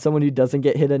more and someone who doesn't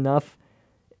get hit enough,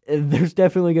 there's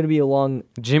definitely going to be a long...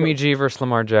 Jimmy G versus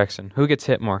Lamar Jackson. Who gets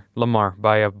hit more? Lamar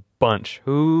by a bunch.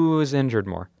 Who is injured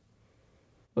more?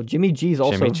 Well, Jimmy G's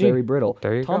also Jimmy G. very brittle.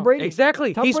 There you Tom go. Brady.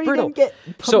 Exactly. Tom He's Brady brittle. didn't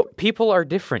get... So people are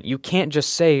different. You can't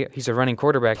just say he's a running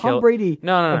quarterback. Tom Brady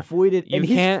No. avoided... You and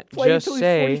he's can't playing just until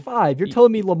say... he's 45. You're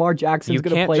telling me Lamar Jackson's You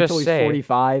going to can't play just until he's say-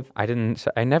 45?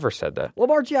 I never said that.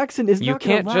 Lamar Jackson is You not going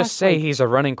to can't last... just say like, he's a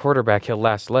running quarterback. He'll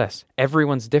last less.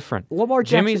 Everyone's different. Lamar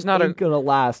Jackson Jimmy's not ain't going to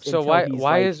last So until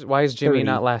why he's why is Jimmy 30.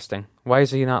 not lasting? Why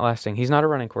is he not lasting? He's not a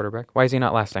running quarterback. Why is he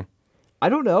not lasting? I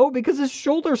don't know, because his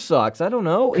shoulder sucks. I don't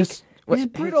know. He's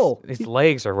brittle. His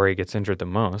legs are where he gets injured the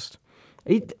most.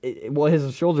 Well,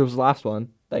 his shoulder was the last one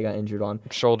that he got injured on.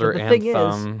 Shoulder But the and thing is-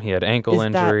 thumb. He had ankle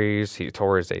is that- injuries. He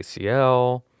tore his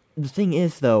ACL. The thing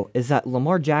is, though, is that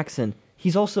Lamar Jackson,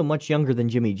 he's also much younger than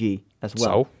Jimmy G as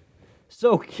well.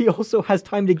 So he also has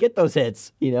time to get those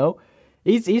hits, you know?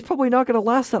 He's probably not going to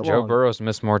last that Joe long. Burrow's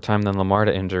missed more time than Lamar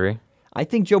to injury. I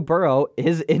think Joe Burrow,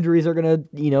 his injuries are going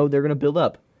to, they're going to build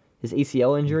up. His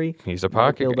ACL injury. He's a will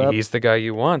pocket. build up. He's the guy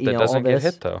you want that all doesn't get this.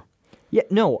 hit though. Yeah,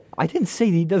 no, I didn't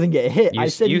say he doesn't get hit. I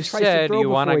said you he tries to said throw you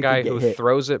want before a he can guy get who hit.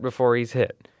 throws it before he's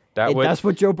hit. And that's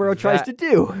what Joe Burrow tries to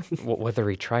do. Whether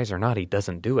he tries or not, he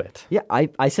doesn't do it. Yeah,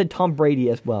 I said Tom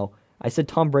Brady as well. I said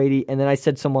Tom Brady, and then I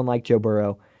said someone like Joe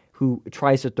Burrow who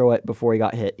tries to throw it before he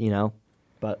got hit,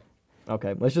 But,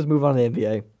 okay, let's just move on to the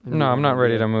NBA. No, I'm not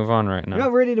ready to move on right now. You're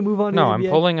not ready to move on to No, the I'm NBA?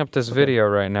 pulling up this video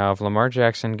right now of Lamar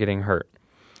Jackson getting hurt.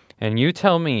 And you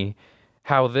tell me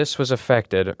how this was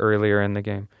affected earlier in the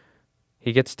game.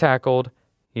 He gets tackled.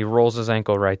 He rolls his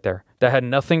ankle right there. That had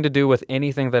nothing to do with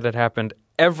anything that had happened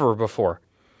ever before.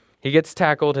 He gets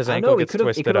tackled. His ankle gets He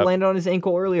twisted could have up. landed on his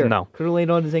ankle earlier. No. Could have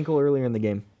landed on his ankle earlier in the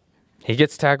game. He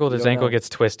gets tackled. His don't ankle know. gets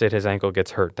twisted. His ankle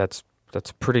gets hurt. That's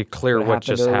pretty clear What what happened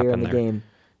just earlier happened in the there. game.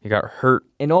 He got hurt.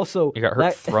 And also, He got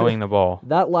hurt throwing the ball.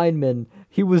 That lineman,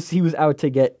 he was out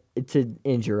to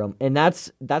injure him, and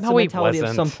that's No, the he mentality of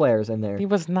wasn't. some players in there. He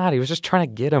was not. He was just trying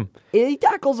to get him. He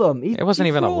tackles him. It wasn't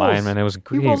even a lineman. It was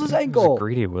Greedy. He rolls his ankle. It was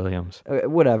Greedy Williams.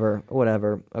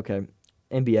 Whatever. Okay.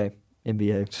 NBA.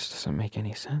 It just doesn't make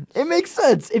any sense. It makes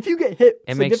sense. If you get hit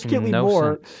It makes significantly no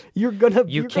more, sense. you're gonna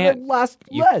last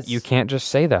less. You can't just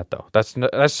say that though. That's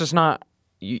just not.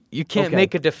 You can't Okay.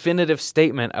 make a definitive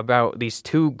statement about these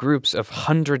two groups of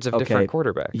hundreds of different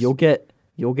quarterbacks. You'll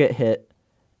get hit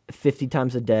 50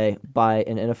 times a day by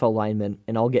an NFL lineman,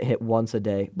 and I'll get hit once a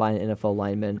day by an NFL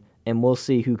lineman, and we'll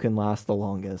see who can last the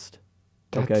longest.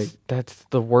 Okay. That's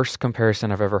the worst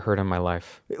comparison I've ever heard in my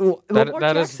life. Lamar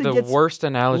That is Jackson the gets- worst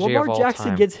analogy Lamar of all Jackson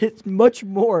time. gets hit much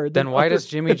more. Then why does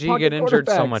Jimmy G get injured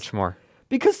so much more?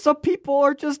 Because some people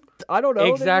are just, I don't know.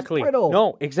 Exactly. They're just brittle.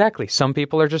 No, exactly. Some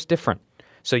people are just different.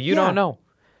 So you Yeah. don't know.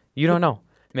 You don't know.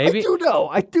 Maybe I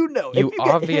do know. you If get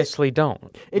hit- obviously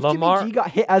don't. If Lamar, Jimmy G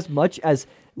got hit as much as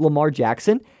Lamar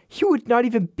Jackson, he would not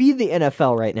even be the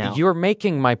NFL right now. you're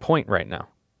making my point right now.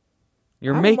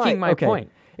 You're How am making I- my okay. point.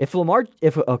 If You're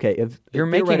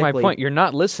making my theoretically- point. You're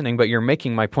not listening, but you're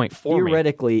making my point for me.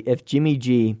 Theoretically, if Jimmy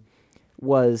G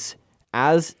was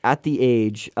at the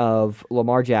age of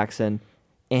Lamar Jackson,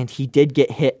 and he did get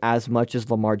hit as much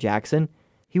as Lamar Jackson,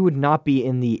 he would not be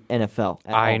in the NFL.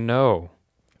 I know.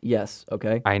 Yes.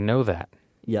 Okay. I know that.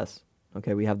 Yes.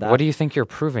 Okay. We have that. What do you think you're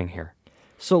proving here?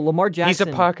 So Lamar Jackson.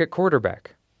 He's a pocket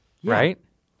quarterback, Yeah. right?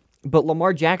 But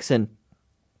Lamar Jackson.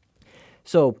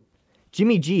 So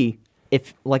Jimmy G,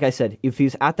 like I said, if he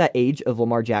was at that age of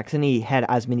Lamar Jackson, he had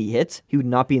as many hits, he would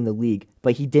not be in the league.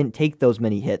 But he didn't take those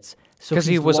many hits. So 'Cause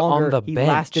he he's was on longer- the He bench.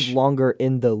 lasted longer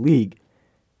in the league.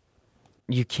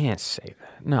 You can't say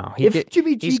that. No, If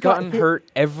Jimmy G he's got gotten hit- hurt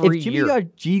every If Jimmy year.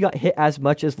 G got hit as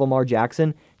much as Lamar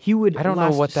Jackson, he would. I don't know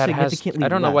last what that has. significantly I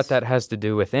don't know what less that has to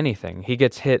do with anything. He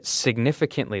gets hit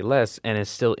significantly less and is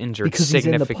still injured because he's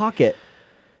in the pocket.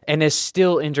 and is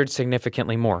still injured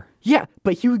significantly more. Yeah,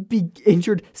 but he would be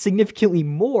injured significantly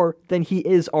more than he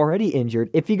is already injured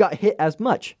if he got hit as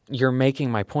much. You're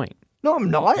making my point. No, I'm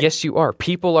not. Yes, you are.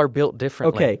 People are built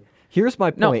differently. Okay, here's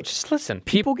my point. No, just listen.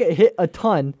 People get hit a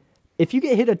ton. If you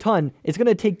get hit a ton, it's going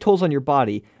to take tolls on your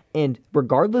body. And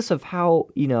regardless of how,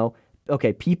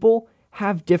 okay, people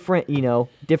have different,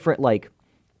 different, like,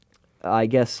 I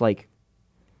guess, like,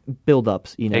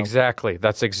 build-ups, Exactly.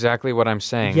 That's exactly what I'm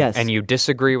saying. Yes. And you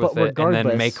disagree with But it and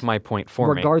then make my point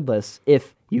for me. Regardless,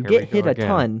 if you Here we get hit go a again.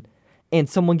 ton and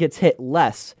someone gets hit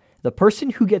less, the person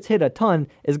who gets hit a ton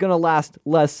is going to last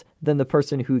less than the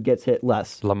person who gets hit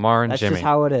less. Lamar and That's Jimmy. just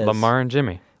how it is. Lamar and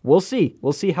Jimmy. We'll see.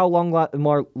 We'll see how long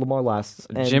Lamar lasts.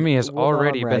 And Jimmy has we'll know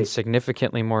already I'm been right.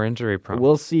 significantly more injury prone.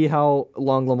 We'll see how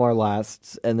long Lamar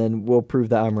lasts, and then we'll prove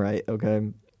that I'm right,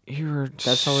 okay?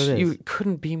 That's how it is. You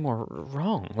couldn't be more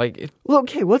wrong. Well,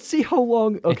 okay, let's see how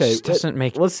long... Okay, just doesn't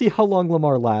make... Let's see how long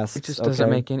Lamar lasts. It just doesn't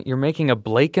make any... You're making a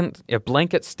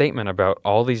blanket statement about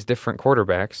all these different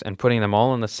quarterbacks and putting them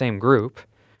all in the same group.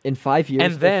 In 5 years,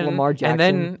 And then, if Lamar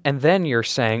Jackson... and then you're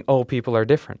saying, oh, people are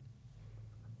different.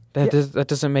 That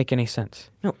doesn't make any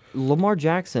sense. No, Lamar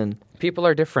Jackson... People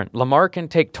are different. Lamar can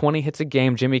take 20 hits a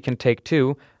game. Jimmy can take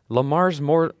 2. Lamar's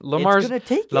gonna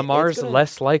take it. Lamar's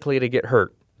less likely to get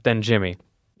hurt than Jimmy,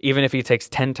 even if he takes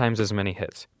 10 times as many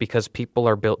hits, because people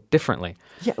are built differently.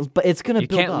 Yeah, but it's going to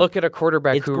build up. You can't look at a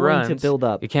quarterback It's who going runs. to build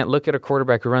up. You can't look at a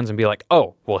quarterback who runs and be like,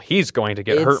 oh, well, he's going to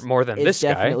get hurt more than this guy.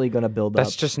 It's definitely going to build up.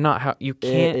 That's just not how you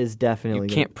can't. It is definitely.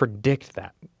 You can't predict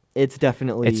that. It's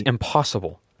definitely. It's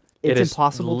impossible. It's it is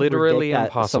impossible. Literally to predict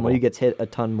impossible. That someone who gets hit a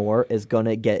ton more is going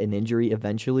to get an injury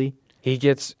eventually. He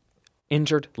gets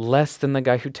injured less than the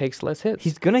guy who takes less hits.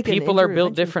 He's going to get People are injured built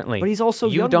eventually. differently. But he's also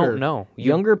you younger. don't know.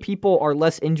 Younger people are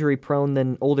less injury prone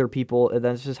than older people.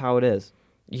 That's just how it is.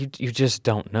 You just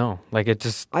don't know.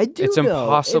 It's know.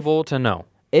 impossible to know.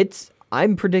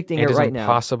 I'm predicting it right now. It is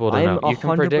impossible to know. You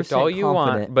can predict all you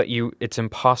confident. want, but it's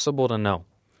impossible to know.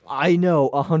 I know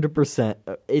 100%.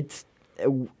 It's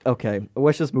okay.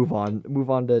 Let's just move on. Move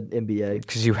on to NBA.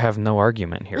 Because you have no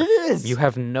argument here. It is. You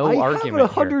have no I argument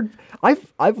have 100. Here.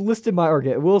 I've listed my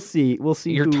argument. We'll see.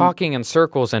 You're talking in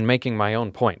circles and making my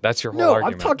own point. That's your whole argument.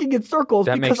 No, I'm talking in circles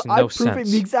that because makes no I'm proving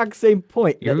sense. the exact same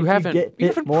point. You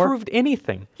haven't proved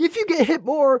anything. If you get hit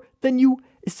more, then you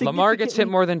Lamar gets hit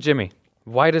more than Jimmy.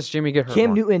 Why does Jimmy get hurt Cam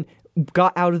more? Newton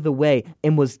got out of the way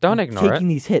and was taking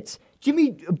these hits.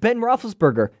 Ben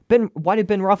Roethlisberger. Why did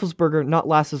Ben Roethlisberger not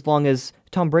last as long as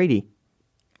Tom Brady?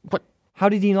 What? How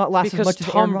did he not last as much as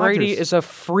Aaron Rodgers? Because Tom Brady is a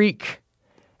freak.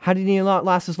 How did he not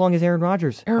last as long as Aaron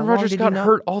Rodgers? Aaron Rodgers got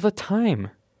hurt all the time.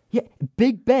 Yeah,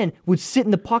 Big Ben would sit in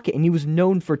the pocket, and he was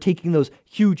known for taking those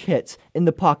huge hits in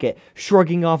the pocket,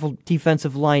 shrugging off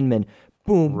defensive linemen.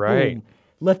 Boom, boom,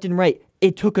 left and right.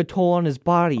 It took a toll on his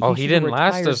body. Oh, he didn't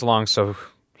last as long, so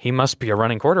he must be a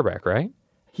running quarterback, right?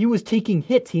 He was taking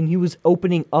hits, and he was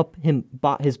opening up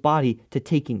his body to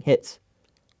taking hits.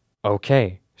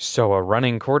 Okay, so a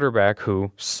running quarterback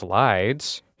who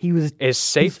slides is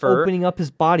safer. He's opening up his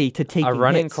body to taking hits. A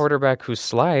running quarterback who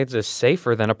slides is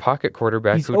safer than a pocket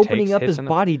quarterback who takes hits. He's opening up his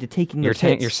body to taking hits.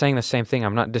 You're saying the same thing.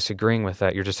 I'm not disagreeing with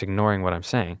that. You're just ignoring what I'm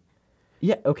saying.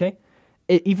 Yeah, okay.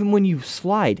 Even when you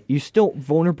slide, you're still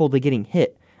vulnerable to getting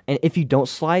hit. And if you don't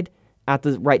slide at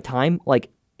the right time,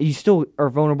 you still are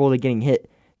vulnerable to getting hit,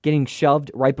 getting shoved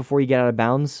right before you get out of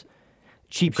bounds.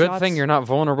 Cheap shots. Good thing you're not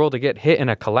vulnerable to get hit in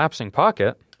a collapsing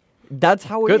pocket. That's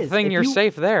how it is. Good thing you're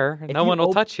safe there. No one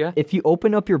will touch you. If you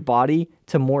open up your body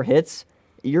to more hits,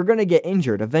 you're going to get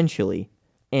injured eventually.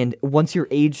 And once your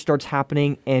age starts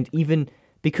happening, and even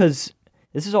because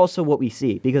this is also what we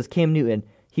see, because Cam Newton,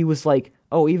 he was like,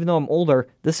 oh, even though I'm older,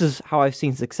 this is how I've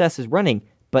seen success is running.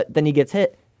 But then he gets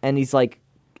hit, and he's like,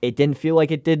 it didn't feel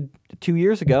like it did 2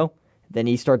 years ago. Then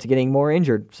he starts getting more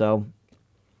injured. So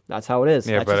that's how it is.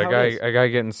 Yeah, that's but a guy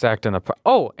getting sacked in the...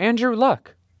 Andrew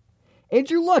Luck.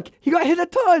 Andrew Luck, he got hit a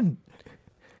ton.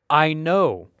 I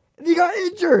know. He got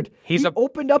injured. He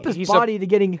opened up his body to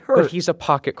getting hurt. But he's a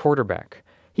pocket quarterback.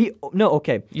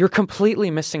 Okay. You're completely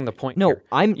missing the point here.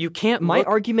 You can't My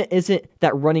argument isn't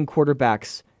that running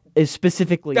quarterbacks is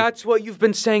specifically... That's what you've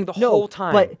been saying the whole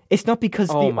time. But it's not because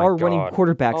they are running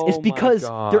quarterbacks. It's because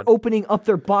they're opening up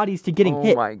their bodies to getting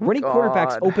hit. Running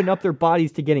quarterbacks open up their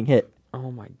bodies to getting hit.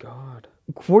 Oh my God.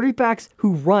 Quarterbacks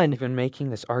who run... You've been making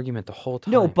this argument the whole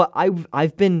time. No, but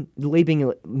I've been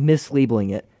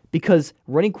mislabeling it because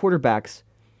running quarterbacks,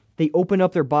 they open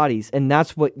up their bodies, and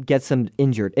that's what gets them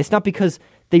injured. It's not because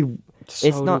they...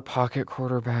 So do pocket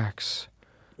quarterbacks.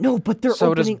 No, but they're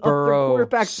opening up their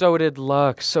quarterbacks. So did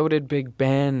Luck. So did Big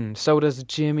Ben. So does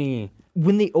Jimmy.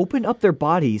 When they open up their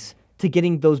bodies to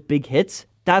getting those big hits,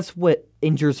 that's what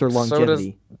injures their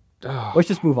longevity. Let's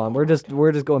just move on. We're just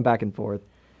going back and forth.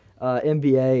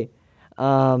 NBA,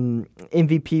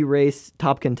 MVP race,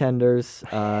 top contenders.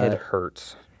 It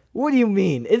hurts. What do you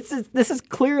mean? This is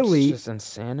clearly. It's just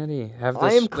insanity.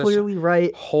 I am clearly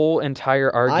right. Whole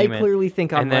entire argument. I clearly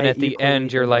think I'm right. And then at the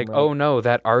end, you're like, oh no,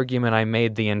 that argument I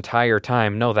made the entire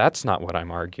time. No, that's not what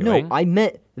I'm arguing. No, I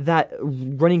meant that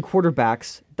running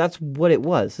quarterbacks, that's what it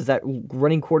was. Is that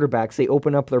running quarterbacks, they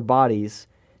open up their bodies,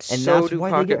 and so that's do why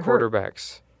pocket they get hurt.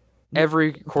 quarterbacks.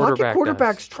 Every quarterback Pocket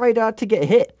quarterbacks does. try not to get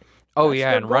hit. Oh That's yeah,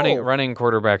 their and goal. running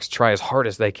quarterbacks try as hard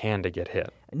as they can to get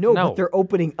hit. No, but they're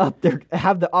opening up. They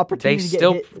have the opportunity to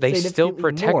get hit. They still significantly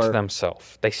protect more.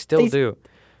 themselves. They still do.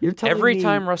 You're telling Every me,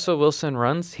 time Russell Wilson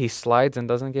runs, he slides and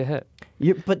doesn't get hit.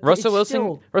 but Russell it's Wilson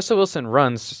still, Russell Wilson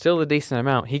runs still a decent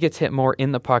amount. He gets hit more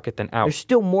in the pocket than out. there's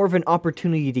still more of an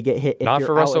opportunity to get hit if Not you're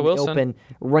for out Russell in the Wilson. open,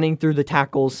 running through the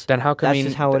tackles. Then how come That's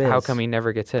just how it is. How come he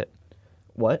never gets hit?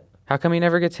 What? How come he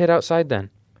never gets hit outside then?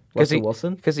 Russell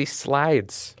Wilson? Because he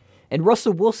slides. And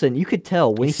Russell Wilson, you could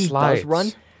tell when he slides. does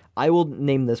run. I will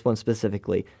name this one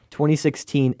specifically.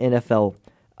 2016 NFL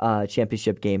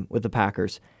championship game with the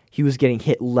Packers. He was getting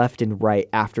hit left and right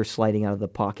after sliding out of the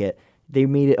pocket. They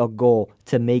made it a goal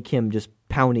to make him just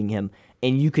pounding him.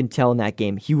 And you can tell in that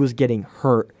game he was getting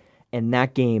hurt. And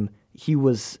that game, he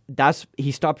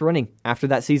stopped running after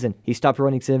that season. He stopped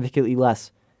running significantly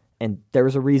less. And there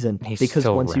was a reason. Because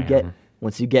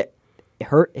once you get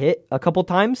hit a couple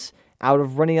times out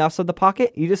of running outside the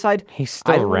pocket, you decide He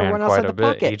still ran run quite outside a the bit.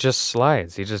 pocket. He just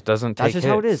slides. He just doesn't take That's just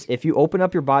hits. how it is. If you open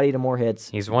up your body to more hits,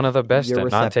 He's one of the best You're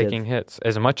at not receptive. taking hits.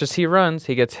 As much as he runs,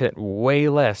 he gets hit way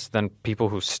less than people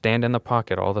who stand in the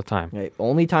pocket all the time. right,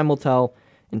 only time will tell.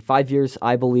 In 5 years,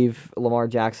 I believe Lamar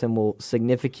Jackson will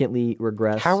significantly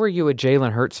regress. How are you a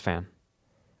Jalen Hurts fan?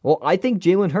 Well, I think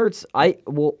Jalen Hurts. I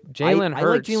like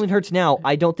Hurts- Jalen Hurts now.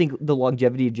 I don't think the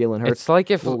longevity of Jalen Hurts. It's like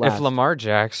if will last. Lamar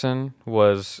Jackson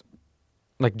was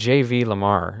like JV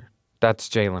Lamar, that's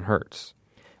Jalen Hurts.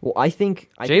 Well, I think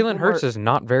Jalen Hurts is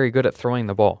not very good at throwing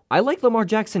the ball. I like Lamar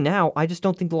Jackson now. I just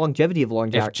don't think the longevity of Lamar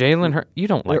If Jackson. Jalen Hurts, you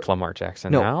don't like Lamar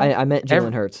Jackson No, now. I meant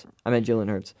Jalen Hurts. I meant Jalen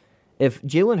Hurts. If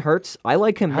Jalen Hurts, I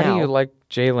like him How now. do you like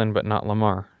Jalen but not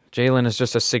Lamar? Jalen is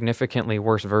just a significantly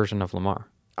worse version of Lamar.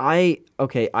 I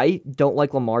don't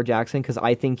like Lamar Jackson because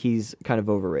I think he's kind of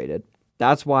overrated.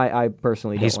 That's why I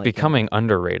personally don't He's like him. becoming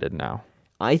underrated now.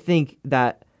 I think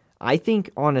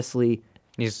honestly,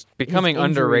 He's becoming injury-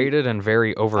 underrated and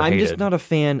very overhated. I'm just not a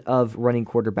fan of running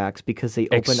quarterbacks because they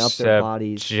open up their Except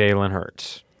bodies. Jalen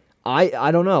Hurts.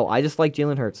 I don't know. I just like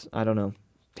Jalen Hurts. I don't know.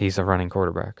 He's a running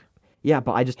quarterback. Yeah,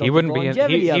 but I just don't He think wouldn't the be in,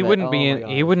 longevity of he it. wouldn't be Oh in my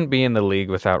he gosh. wouldn't be in the league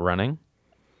without running.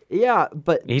 Yeah,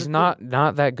 but He's not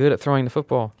that good at throwing the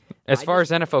football. As far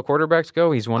as NFL quarterbacks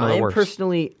go, he's one of the worst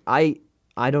personally, I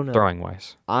don't know. throwing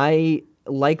wise. I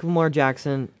like Lamar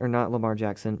Jackson, or not Lamar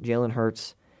Jackson, Jalen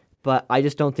Hurts, but I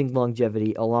just don't think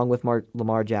longevity, along with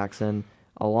Lamar Jackson,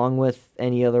 along with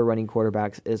any other running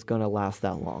quarterbacks, is going to last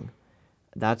that long.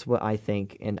 That's what I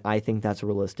think, and I think that's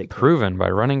realistic. Proven by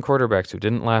running quarterbacks who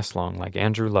didn't last long, like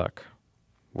Andrew Luck.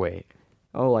 Wait.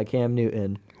 Oh, like Cam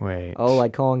Newton. Wait. Oh,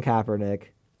 like Colin Kaepernick.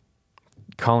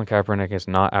 Colin Kaepernick is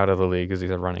not out of the league because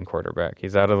he's a running quarterback.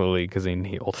 He's out of the league because he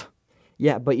kneeled.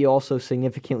 Yeah, but you also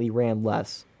significantly ran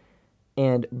less.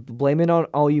 And blame it on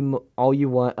all you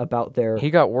want about their. He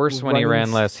got worse when he running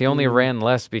ran less. He only scheme. ran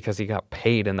less because he got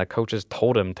paid and the coaches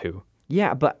told him to.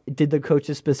 Yeah, but did the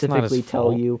coaches specifically tell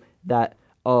fault. you that,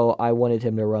 oh, I wanted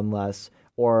him to run less?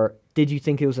 Or did you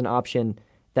think it was an option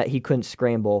that he couldn't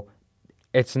scramble?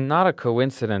 It's not a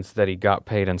coincidence that he got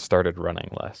paid and started running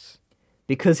less.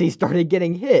 Because he started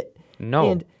getting hit.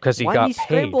 No, And because he why got didn't he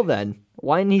scramble paid. then?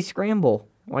 Why didn't he scramble?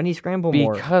 Why didn't he scramble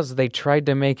more? Because they tried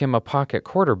to make him a pocket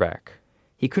quarterback.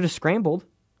 He could have scrambled.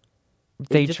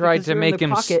 They Just tried because to they're in make the him.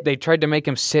 pocket- They tried to make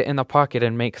him sit in the pocket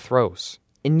and make throws.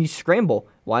 And you scramble.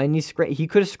 Why didn't he scramble? He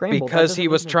could have scrambled. That Because he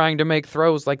doesn't was make- trying to make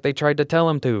throws like they tried to tell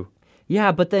him to.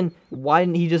 Yeah, but then why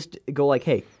didn't he just go like,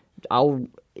 "Hey,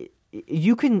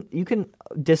 you can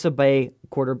disobey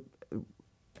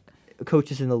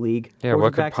coaches in the league." Yeah,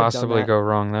 what Quarterbacks could have done possibly that. go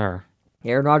wrong there?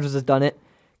 Aaron Rodgers has done it.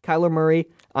 Kyler Murray,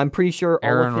 I'm pretty sure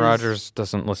Aaron Rodgers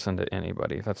doesn't listen to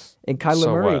anybody. That's and Kyler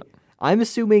so Murray. what? I'm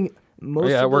assuming most.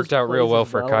 Yeah, of it worked those out real plays well as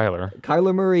for Kyler.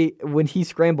 Kyler Murray, when he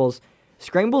scrambles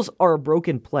are a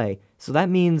broken play, so that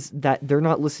means that they're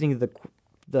not listening to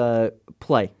the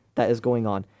play that is going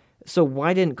on. So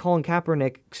why didn't Colin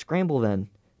Kaepernick scramble then?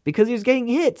 Because he was getting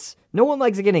hits. No one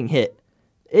likes getting hit.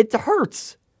 It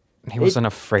hurts. He wasn't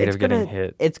afraid It's of getting gonna-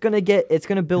 hit. It's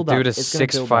gonna build up. Dude is It's gonna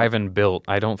build 6'5" up. and built.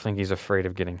 I don't think he's afraid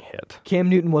of getting hit. Cam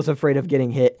Newton was afraid of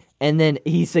getting hit, and then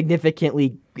he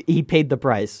paid the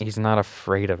price. He's not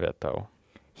afraid of it though.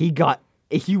 He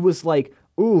was like,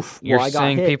 oof. You're well, I got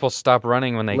saying hit. people stop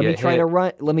running when they Let get me try hit. to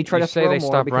run. Let me try You to say throw they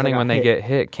more stop because I running got when they hit. get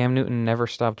hit. Cam Newton never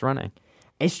stopped running.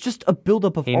 It's just a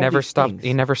buildup of He all never these stopped. things.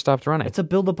 He never stopped running. It's a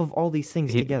buildup of all these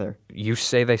things together. You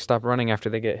say they stop running after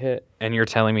they get hit, and you're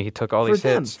telling me he took all these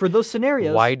hits. For those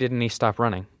scenarios. Why didn't he stop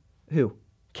running? Who?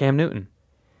 Cam Newton.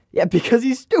 Yeah, because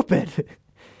he's stupid.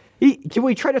 he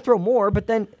tried to throw more, but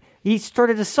then he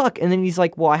started to suck, and then he's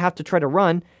like, well, I have to try to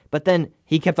run, but then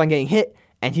he kept on getting hit,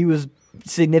 and he was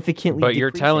significantly But you're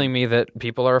decreasing. telling me that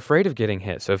people are afraid of getting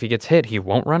hit, so if he gets hit, he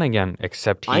won't run again,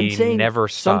 except I'm he saying never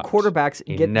stopped. some quarterbacks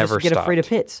get afraid of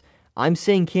hits. I'm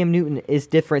saying Cam Newton is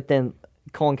different than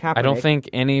Colin Kaepernick. I don't think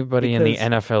anybody in the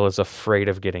because- NFL is afraid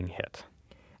of getting hit.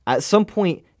 At some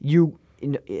point,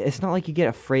 it's not like you get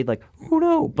afraid, like, oh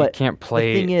no. But You can't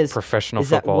play the thing is, professional is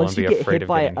that football once and be you get afraid hit of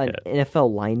by getting an hit.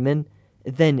 NFL lineman,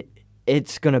 then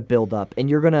it's going to build up, and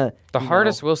you're going to. The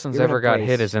hardest Wilson's you're gonna ever got brace.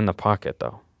 hit is in the pocket,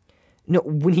 though. No,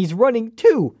 when he's running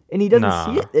too, and he doesn't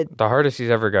Nah, see it. the hardest he's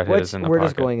ever got hit is in the We're pocket.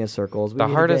 just going in circles. We The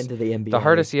need hardest, to get into the NBA. the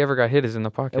hardest he ever got hit is in the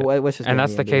pocket, Let's just and get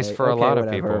that's into the case NBA. for a Okay, lot of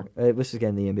whatever. people. Let's just get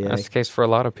in the NBA. That's the case for a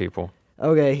lot of people.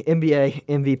 Okay, NBA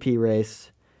MVP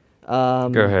race.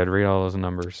 Go ahead, read all those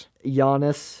numbers.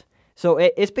 Giannis. So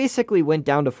it's basically went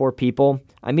down to 4 people.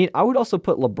 I mean, I would also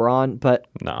put LeBron, but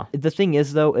No, the thing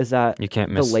is, though, is that you can't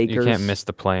the miss. Lakers. You can't miss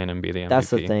the play-in and be the MVP.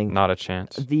 That's the thing. Not a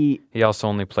chance. The He also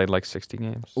only played like 60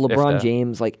 games. if LeBron that.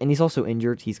 James, and he's also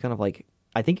injured. He's kind of like,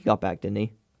 I think he got back, didn't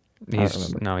he? don't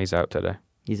remember. He's out today.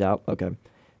 He's out. Okay.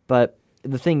 But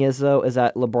the thing is, though, is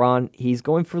that LeBron, he's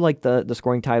going for like the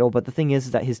scoring title, but the thing is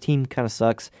that his team kind of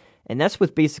sucks. And that's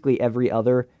with basically every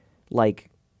other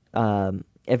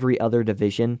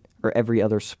division or every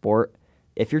other sport.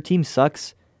 If your team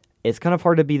sucks, it's kind of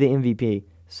hard to be the MVP.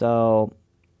 So,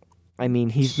 I mean,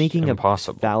 he's making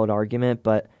impossible. a valid argument,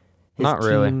 but his Not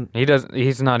really. team-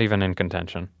 He's not even in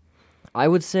contention. I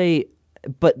would say,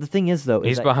 but the thing is, though, is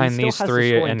He's that behind he still these has the 3,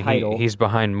 scoring and title, he's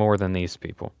behind more than these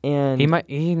people. and He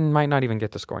might not even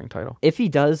get the scoring title. if he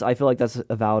does, I feel like that's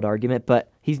a valid argument, but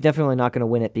he's definitely not going to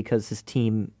win it because his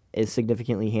team is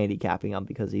significantly handicapping him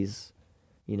because he's,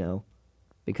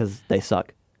 because they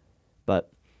suck. But,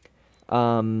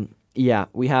 yeah,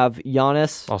 we have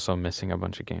Giannis. Also missing a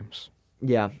bunch of games.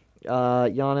 Yeah,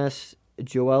 Giannis,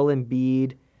 Joel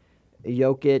Embiid,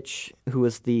 Jokic, who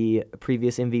was the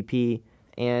previous MVP,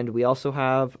 and we also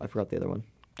have, I forgot the other one.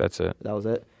 That's it. That was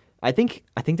it. I think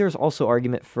there's also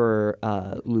argument for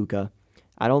Luka.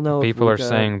 I don't know. People if are Luka,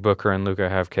 saying Booker and Luka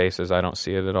have cases. I don't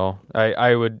see it at all.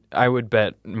 I would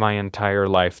bet my entire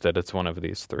life that it's one of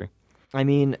these 3. I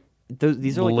mean,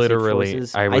 these are like Literally, safe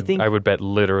choices. I would bet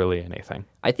literally anything.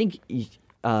 I think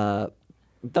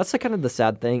that's kind of the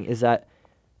sad thing is that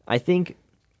I think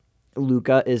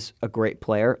Luka is a great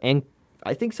player, and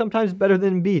I think sometimes better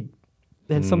than Embiid,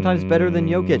 and sometimes better than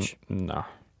Jokic. No.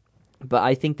 But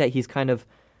I think that he's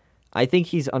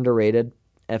he's underrated.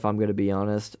 If I'm going to be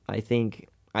honest, I think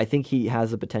he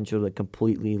has the potential to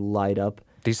completely light up.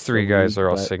 These 3 the guys league, are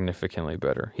all but- significantly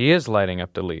better. He is lighting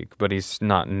up the league, but he's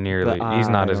not nearly. But He's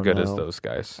not I as don't good as know. those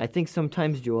guys. I think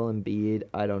sometimes Joel Embiid,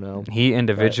 I don't know. He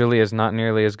individually is not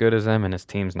nearly as good as them, and his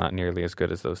team's not nearly as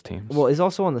good as those teams. Well, he's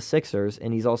also on the Sixers,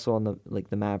 and he's also on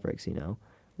the Mavericks.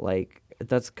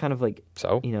 That's kind of like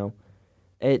so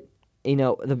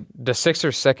the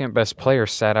Sixers' second best player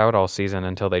sat out all season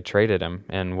until they traded him.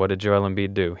 And what did Joel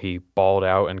Embiid do? He balled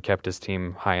out and kept his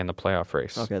team high in the playoff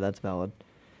race. Okay, that's valid.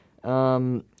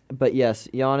 But yes,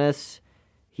 Giannis,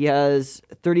 he has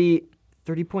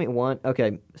 30.1.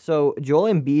 Okay, so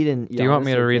Joel Embiid and Giannis Do you want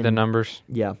me to have read the been- numbers?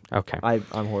 Yeah, Okay. I'm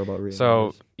horrible at reading. So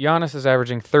numbers. Giannis is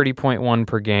averaging 30.1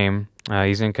 per game.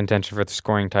 He's in contention for the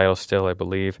scoring title still, I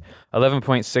believe.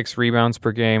 11.6 rebounds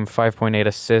per game, 5.8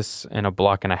 assists, and a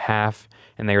block and a half.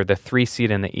 And they are the 3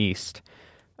 seed in the East.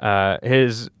 I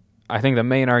think the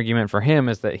main argument for him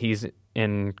is that he's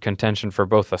in contention for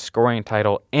both a scoring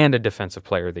title and a Defensive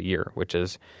Player of the Year, which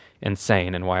is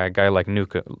insane, and why a guy like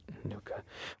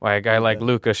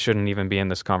Luka shouldn't even be in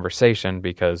this conversation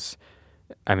because,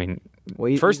 I mean,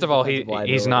 Well, first he's of all, a defensive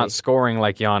he's not liability. scoring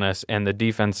like Giannis, and the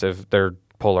defensive, they're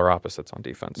polar opposites on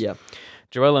defense. Yeah.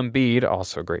 Joel Embiid,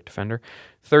 also a great defender,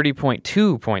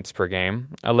 30.2 points per game,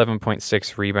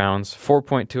 11.6 rebounds,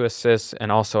 4.2 assists,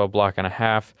 and also a block and a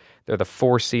half. They're the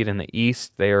 4 seed in the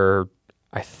East. They are,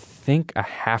 I think, a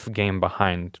half game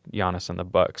behind Giannis and the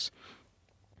Bucks.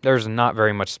 There's not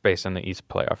very much space in the East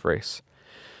playoff race.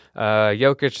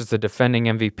 Jokic is the defending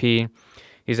MVP.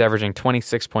 He's averaging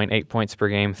 26.8 points per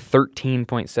game,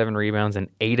 13.7 rebounds, and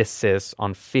 8 assists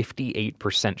on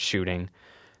 58% shooting.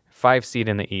 5 seed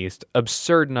in the East.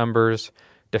 Absurd numbers,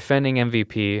 defending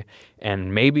MVP,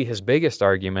 and maybe his biggest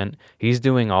argument, he's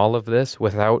doing all of this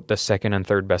without the second and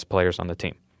third best players on the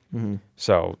team. Mm-hmm.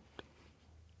 So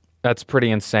that's pretty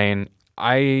insane.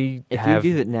 I If have.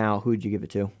 you give it now, who would you give it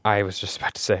to? I was just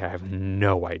about to say I have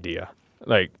no idea.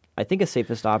 Like, I think a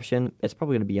safest option. It's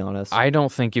probably going to be Giannis. I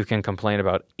don't think you can complain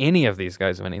about any of these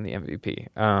guys winning the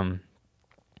MVP.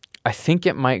 I think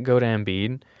it might go to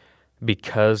Embiid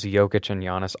because Jokic and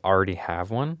Giannis already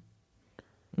have one.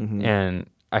 Mm-hmm. And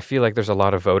I feel like there's a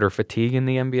lot of voter fatigue in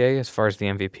the NBA as far as the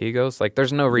MVP goes. Like,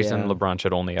 there's no reason LeBron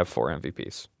should only have 4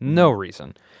 MVPs. No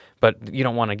reason. But you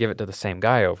don't want to give it to the same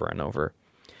guy over and over.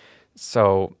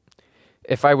 So,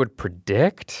 if I would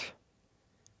predict,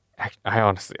 I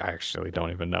actually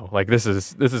don't even know. Like, this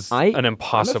is an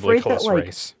impossibly close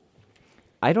race.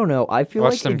 I don't know. I feel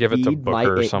Watch like them give it to Embiid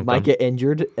Booker or something. might get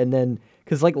injured, and then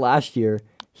because like last year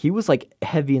he was like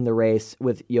heavy in the race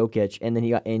with Jokic, and then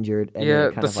he got injured. And then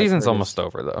it kind the of, season's hurt almost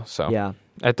over though. So yeah,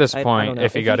 at this I point, don't know.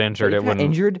 if he got injured,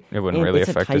 it wouldn't really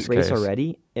affect his It's a tight race case.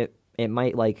 already. It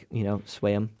might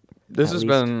sway him. This at has least.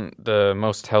 been the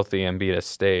most healthy Embiid has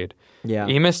stayed. Yeah.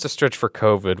 He missed a stretch for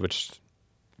COVID, which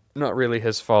not really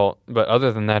his fault. But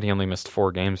other than that, he only missed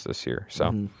 4 games this year.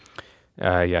 So,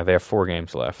 they have 4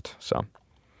 games left. So,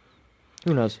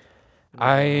 Who knows?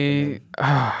 I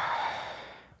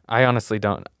honestly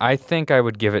don't. I think I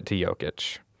would give it to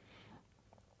Jokic.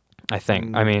 I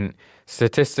think. I mean,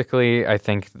 statistically, I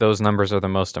think those numbers are the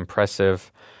most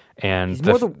impressive. And He's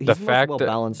the most fact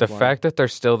well-balanced the one. fact that they're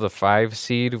still the 5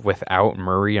 seed without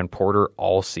Murray and Porter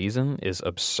all season is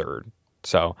absurd.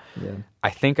 So Yeah. I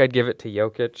think I'd give it to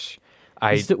Jokic.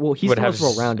 He's the most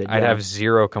well-rounded, I'd yeah. have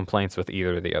 0 complaints with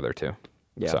either of the other 2.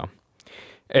 Yeah. So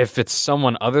if it's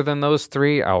someone other than those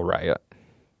 3, I'll riot.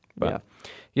 But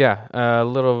yeah, a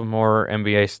little more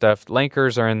NBA stuff.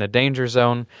 Lakers are in the danger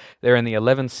zone. They're in the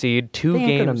 11th seed. They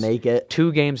ain't gonna make it.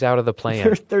 2 games out of the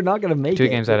play-in. They're not going to make it. 2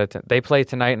 games out of 10. They play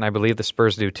tonight, and I believe the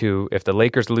Spurs do too. If the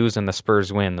Lakers lose and the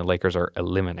Spurs win, the Lakers are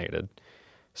eliminated.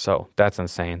 So that's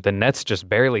insane. The Nets just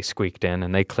barely squeaked in,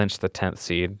 and they clinched the 10th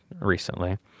seed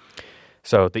recently.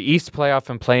 So the East playoff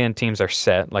and play-in teams are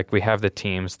set. Like, we have the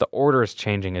teams. The order is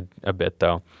changing a bit,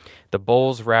 though. The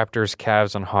Bulls, Raptors,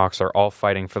 Cavs, and Hawks are all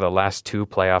fighting for the last 2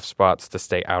 playoff spots to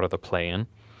stay out of the play-in.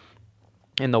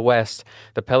 In the West,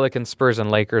 the Pelicans, Spurs,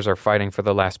 and Lakers are fighting for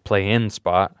the last play-in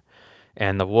spot,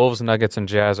 and the Wolves, Nuggets, and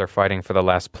Jazz are fighting for the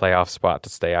last playoff spot to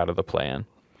stay out of the play-in.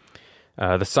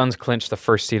 The Suns clinched the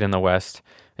 1st seed in the West.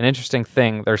 An interesting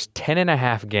thing, there's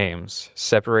 10.5 games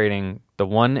separating the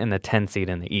 1 and the 10 seed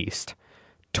in the East.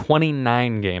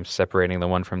 29 games separating the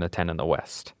 1 from the 10 in the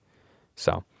West.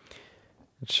 So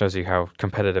it shows you how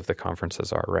competitive the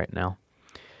conferences are right now.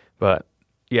 But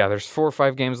yeah, there's 4 or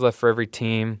 5 games left for every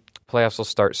team. Playoffs will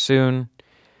start soon.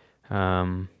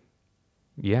 I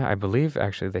believe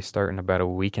actually they start in about a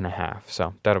week and a half.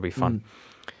 So that'll be fun.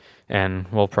 And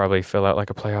we'll probably fill out like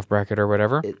a playoff bracket or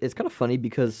whatever. It's kind of funny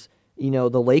because,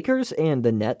 the Lakers and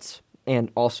the Nets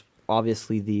and also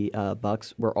obviously the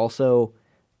Bucks were also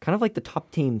kind of like the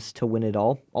top teams to win it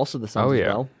all. Also the Suns as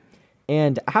well.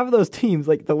 And half of those teams,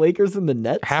 like the Lakers and the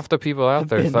Nets. Half the people out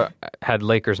there had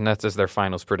Lakers Nets as their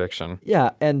finals prediction.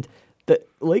 Yeah, and the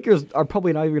Lakers are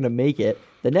probably not even going to make it.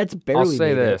 The Nets barely I'll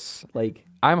say made this. Like,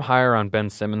 I'm higher on Ben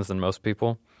Simmons than most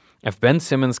people. If Ben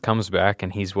Simmons comes back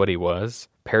and he's what he was,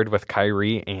 paired with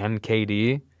Kyrie and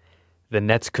KD, the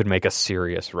Nets could make a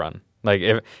serious run. Like,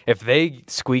 if they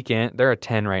squeak in, they're a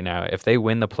 10 right now. If they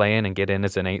win the play-in and get in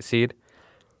as an 8 seed,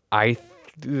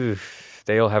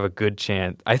 they'll have a good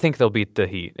chance. I think they'll beat the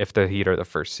Heat if the Heat are the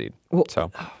 1st seed. Well,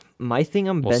 so my thing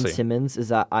on we'll Ben see. Simmons is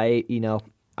that I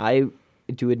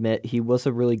do admit he was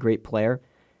a really great player,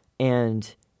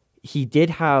 and he did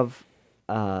have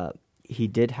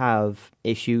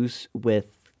issues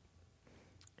with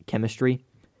chemistry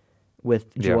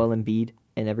with Joel Embiid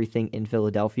and everything in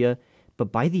Philadelphia. But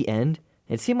by the end,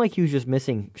 it seemed like he was just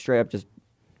missing straight up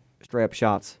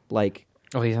shots. Like,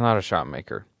 well, he's not a shot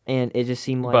maker. And it just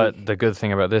seemed like... But the good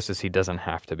thing about this is he doesn't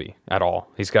have to be at all.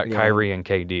 He's got Kyrie and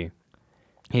KD.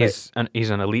 He's an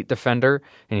elite defender,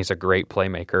 and he's a great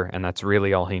playmaker, and that's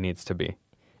really all he needs to be.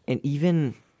 And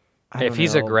even... If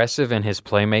he's aggressive in his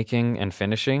playmaking and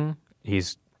finishing, I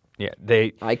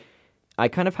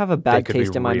kind of have a bad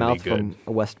taste in my really mouth good. from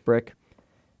Westbrook,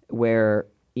 where,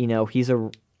 he's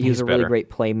a really better. great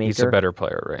playmaker. He's a better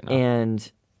player right now.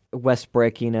 And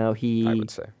Westbrook, I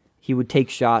would say. he would take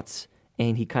shots,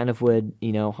 and he kind of would,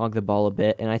 hog the ball a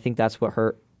bit. And I think that's what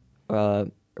hurt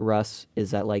Russ,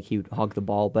 is that, like, he would hog the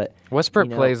ball. But Westbrook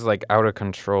plays, like, out of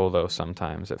control, though,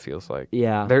 sometimes, it feels like.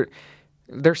 Yeah.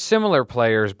 They're similar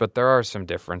players, but there are some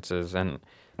differences. And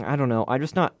I don't know. I'm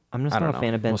just not a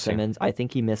fan of Ben Simmons. I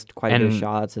think he missed quite a bit of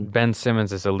shots, and Ben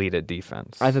Simmons is elite at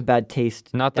defense. I have a bad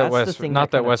taste. Not that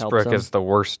Westbrook is the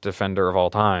worst defender of all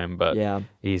time, but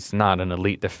he's not an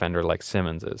elite defender like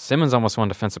Simmons is. Simmons almost won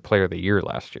Defensive Player of the Year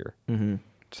last year. Mm-hmm.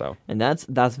 So, and that's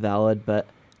valid, but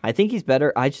I think he's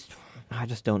better. I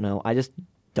just don't know. I just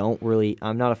don't really.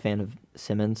 I'm not a fan of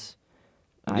Simmons.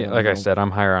 I said,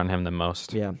 I'm higher on him than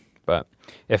most. Yeah. But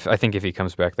I think if he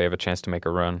comes back, they have a chance to make a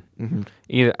run.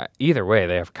 Mm-hmm. Either way,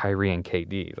 they have Kyrie and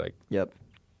KD.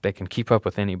 They can keep up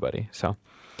with anybody. So,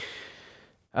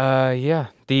 the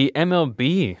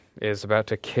MLB is about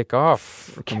to kick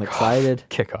off. I'm excited.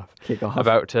 Kick off.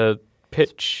 About to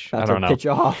pitch. I don't know. Pitch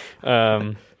off.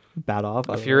 Bat off.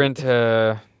 If you're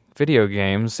into video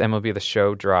games, MLB The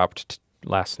Show dropped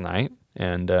last night,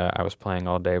 and I was playing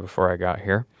all day before I got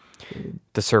here.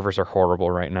 The servers are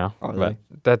horrible right now,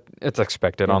 but it's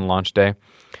expected on launch day.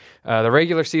 The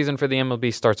regular season for the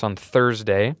MLB starts on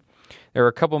Thursday. There were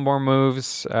a couple more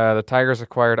moves. The Tigers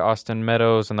acquired Austin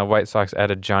Meadows, and the White Sox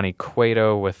added Johnny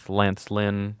Cueto, with Lance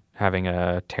Lynn having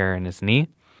a tear in his knee.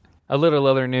 A little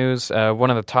other news, one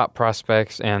of the top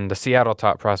prospects and the Seattle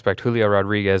top prospect, Julio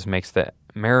Rodriguez, makes the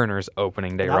Mariners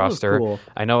opening day roster. Cool.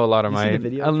 I know a lot of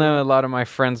my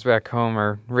friends back home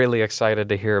are really excited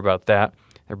to hear about that.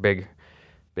 They're big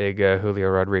Julio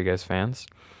Rodriguez fans.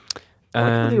 Why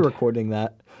are they recording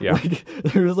that? Yeah.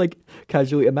 They're just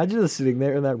casually, imagine just sitting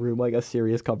there in that room, a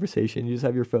serious conversation. You just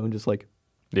have your phone just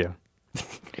Yeah.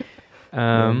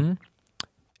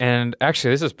 And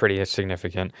actually, this is pretty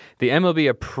significant. The MLB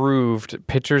approved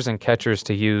pitchers and catchers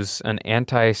to use an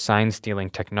anti-sign stealing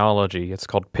technology. It's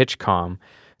called PitchCom.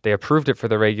 They approved it for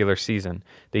the regular season.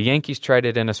 The Yankees tried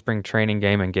it in a spring training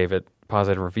game and gave it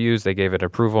positive reviews. They gave it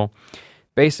approval.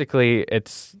 Basically,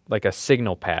 it's like a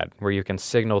signal pad where you can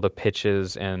signal the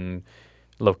pitches and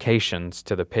locations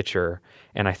to the pitcher.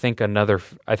 And I think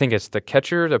it's the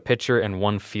catcher, the pitcher, and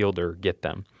one fielder get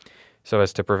them, so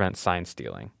as to prevent sign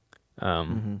stealing.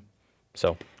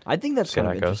 So I think that's kind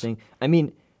of interesting. I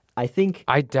mean,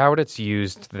 I doubt it's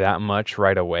used that much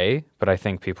right away, but I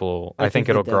think it'll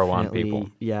grow on people.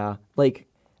 Yeah,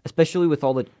 especially with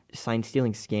all the sign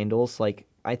stealing scandals,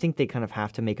 I think they kind of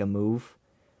have to make a move.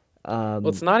 Well,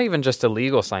 it's not even just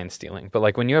illegal sign stealing,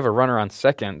 but when you have a runner on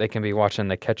second, they can be watching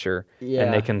the catcher,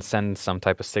 and they can send some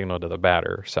type of signal to the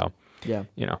batter. So, it'd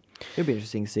be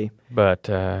interesting to see. But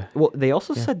they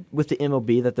also said with the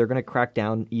MLB that they're going to crack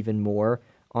down even more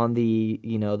on the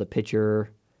the pitcher.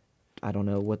 I don't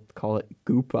know what to call it,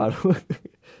 goop.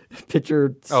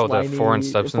 Pitcher. The foreign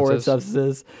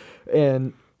substances,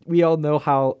 and we all know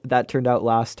how that turned out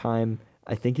last time.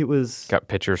 I think it was... Got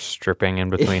pitchers stripping in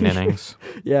between innings.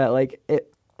 Yeah,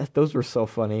 those were so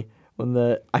funny.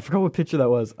 I forgot what pitcher that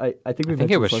was. I think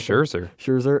it was Scherzer.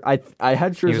 Scherzer. I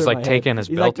had Scherzer. He was taking his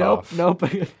belt off. Nope.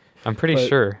 I'm pretty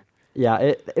sure. Yeah,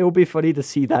 it will be funny to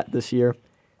see that this year.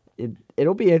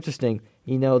 It'll be interesting.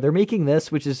 They're making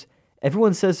this, which is...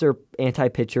 Everyone says they're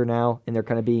anti-pitcher now, and they're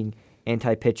kind of being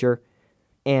anti-pitcher.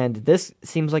 And this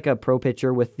seems like a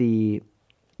pro-pitcher with the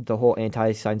whole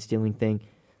anti-sign stealing thing.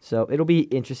 So it'll be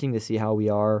interesting to see how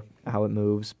it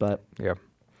moves. But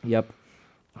yep.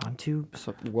 On to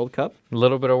World Cup. A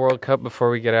little bit of World Cup before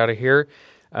we get out of here.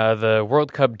 The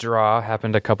World Cup draw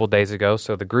happened a couple days ago,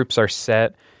 so the groups are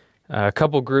set. A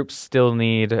couple groups still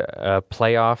need a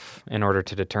playoff in order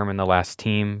to determine the last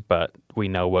team, but we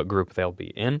know what group they'll be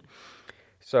in.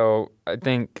 So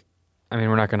we're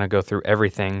not going to go through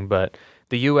everything, but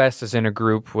the U.S. is in a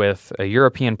group with a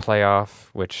European playoff,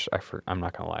 which I'm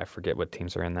not going to lie, I forget what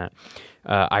teams are in that.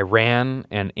 Iran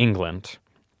and England.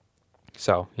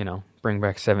 So, bring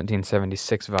back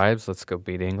 1776 vibes. Let's go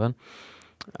beat England.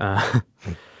 I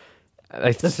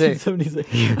just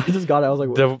got it. I was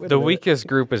like, the weakest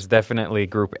group is definitely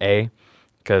Group A,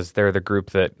 because they're the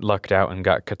group that lucked out and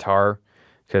got Qatar.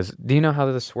 Because do you know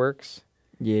how this works?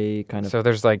 Yeah, kind of. So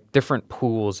there's different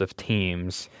pools of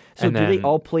teams. So do they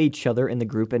all play each other in the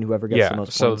group, and whoever gets the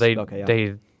most points? So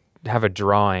they have a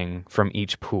drawing from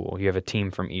each pool. You have a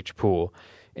team from each pool.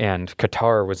 And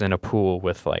Qatar was in a pool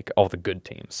with all the good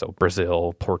teams. So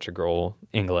Brazil, Portugal,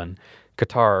 England.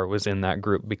 Qatar was in that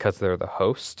group because they're the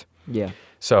host. Yeah.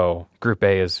 So Group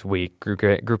A is weak. Group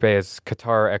A is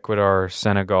Qatar, Ecuador,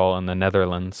 Senegal, and the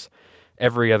Netherlands.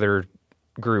 Every other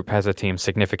group has a team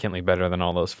significantly better than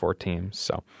all those four teams.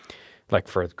 So,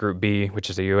 for Group B, which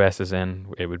is the U.S. is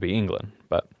in, it would be England.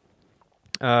 But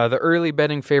the early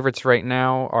betting favorites right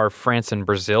now are France and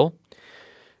Brazil.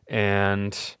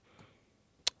 And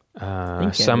I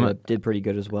think Canada did pretty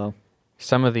good as well.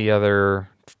 Some of the other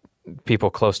people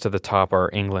close to the top are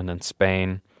England and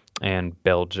Spain and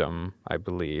Belgium, I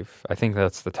believe. I think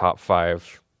that's the top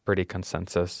 5 pretty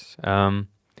consensus.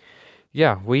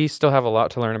 Yeah, we still have a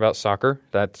lot to learn about soccer.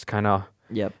 That's kind of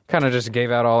just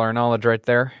gave out all our knowledge right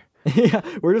there. Yeah,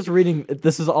 we're just reading.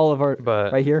 This is all of our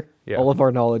right here. Yeah. All of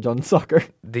our knowledge on soccer.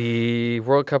 The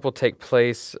World Cup will take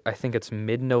place, I think it's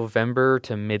mid-November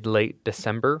to mid-late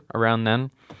December, around then,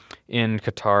 in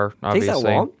Qatar, obviously. Takes that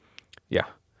long? Yeah.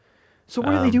 So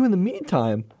what do they do in the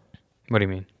meantime? What do you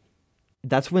mean?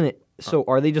 That's when it... So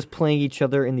are they just playing each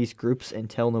other in these groups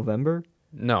until November?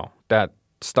 No, that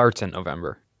starts in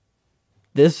November.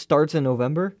 This starts in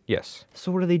November? Yes.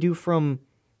 So what do they do from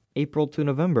April to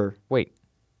November? Wait.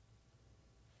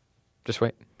 Just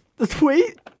wait. Just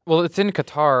wait? Well, it's in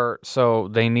Qatar, so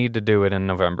they need to do it in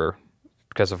November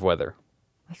because of weather.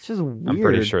 That's just weird. I'm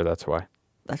pretty sure that's why.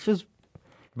 That's just...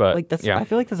 But like that's. yeah. I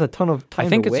feel like that's a ton of time. I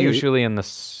think to it's wait. usually in the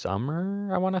summer.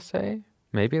 I want to say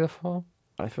maybe the fall.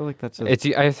 I feel like that's.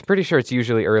 I'm pretty sure it's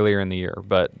usually earlier in the year,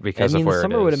 but because of where the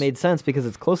summer it is, would have made sense because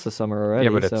it's close to summer already.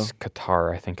 Yeah, but so. it's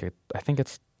Qatar. I think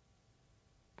it's.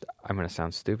 I'm gonna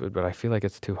sound stupid, but I feel like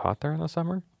it's too hot there in the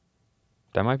summer.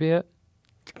 That might be it.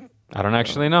 I don't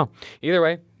actually know. Either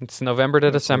way, it's November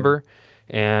to December,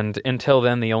 and until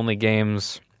then, the only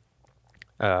games,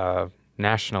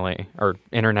 nationally or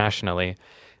internationally,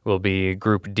 will be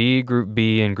Group D, Group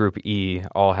B, and Group E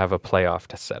all have a playoff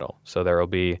to settle. So there will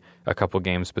be a couple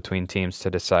games between teams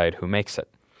to decide who makes it.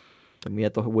 And we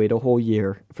have to wait a whole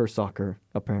year for soccer,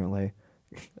 apparently.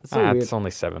 It's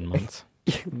only 7 months.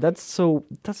 That's so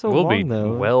we'll long, be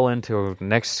though. well into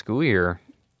next school year.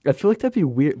 I feel like that'd be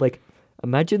weird. Like,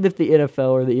 imagine if the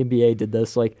NFL or the NBA did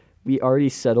this. Like, we already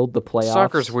settled the playoffs.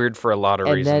 Soccer's weird for a lot of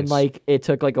reasons. And then, like, it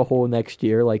took, like, a whole next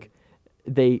year. Like,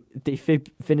 they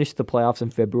finished the playoffs in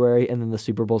February, and then the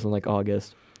Super Bowl's in, like,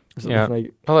 August. Yeah.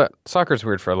 Well, soccer's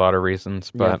weird for a lot of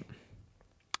reasons, but,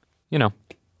 you know.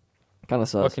 Kind of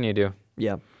sucks. What can you do?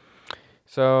 Yeah.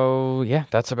 So, yeah,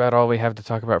 that's about all we have to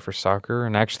talk about for soccer,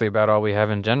 and actually about all we have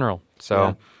in general.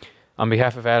 So, on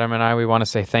behalf of Adam and I, we want to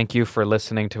say thank you for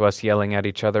listening to us yelling at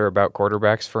each other about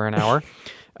quarterbacks for an hour.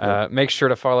 Make sure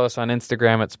to follow us on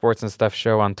Instagram at Sports and Stuff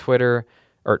Show, on Twitter,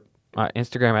 or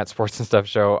Instagram at Sports and Stuff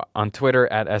Show, on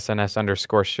Twitter at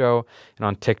SNS_show, and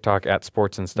on TikTok at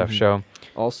Sports and Stuff Show.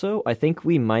 Also, I think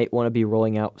we might want to be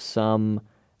rolling out some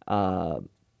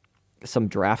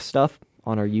draft stuff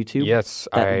on our YouTube. Yes,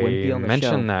 I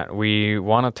mentioned that. We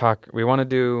want to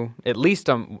do at least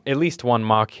one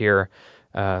mock here.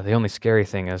 The only scary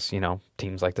thing is,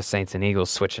 teams like the Saints and Eagles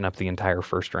switching up the entire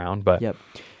first round, but I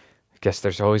guess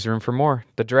there's always room for more.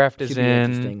 The draft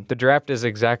is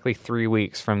exactly 3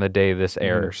 weeks from the day this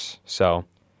airs. So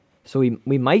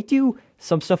we might do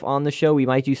some stuff on the show. We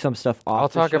might do some stuff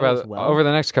off the show as well. Over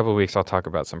the next couple of weeks, I'll talk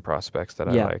about some prospects that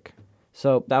I like.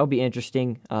 So that would be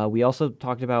interesting. We also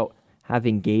talked about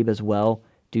having Gabe as well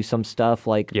do some stuff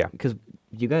because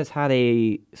you guys had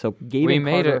Gabe we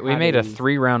made a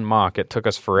 3-round mock. It took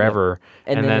us forever,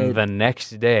 and then the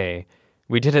next day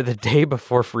we did it the day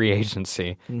before free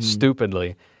agency.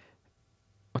 Stupidly,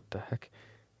 what the heck?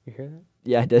 You hear that?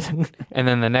 Yeah, I did. And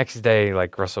then the next day,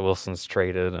 Russell Wilson's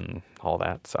traded and all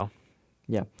that. So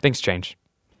things change.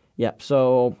 Yeah.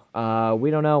 So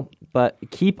we don't know, but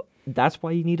that's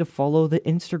why you need to follow the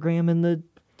Instagram and the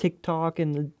TikTok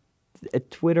and the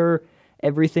Twitter,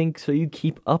 everything, so you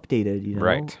keep updated,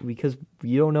 right? Because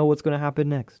you don't know what's going to happen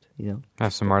next, I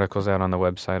have some articles out on the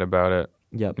website about it.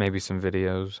 Yep. Maybe some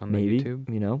videos on the YouTube.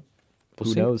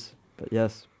 Who knows? But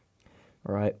yes.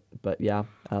 All right. But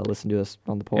listen to us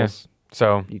on the Pulse. Yes.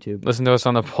 So YouTube. Listen to us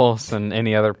on the Pulse and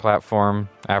any other platform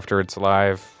after it's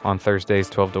live on Thursdays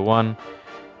 12 to 1.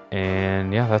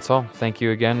 And that's all. Thank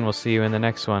you again. We'll see you in the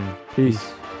next one.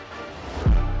 Peace.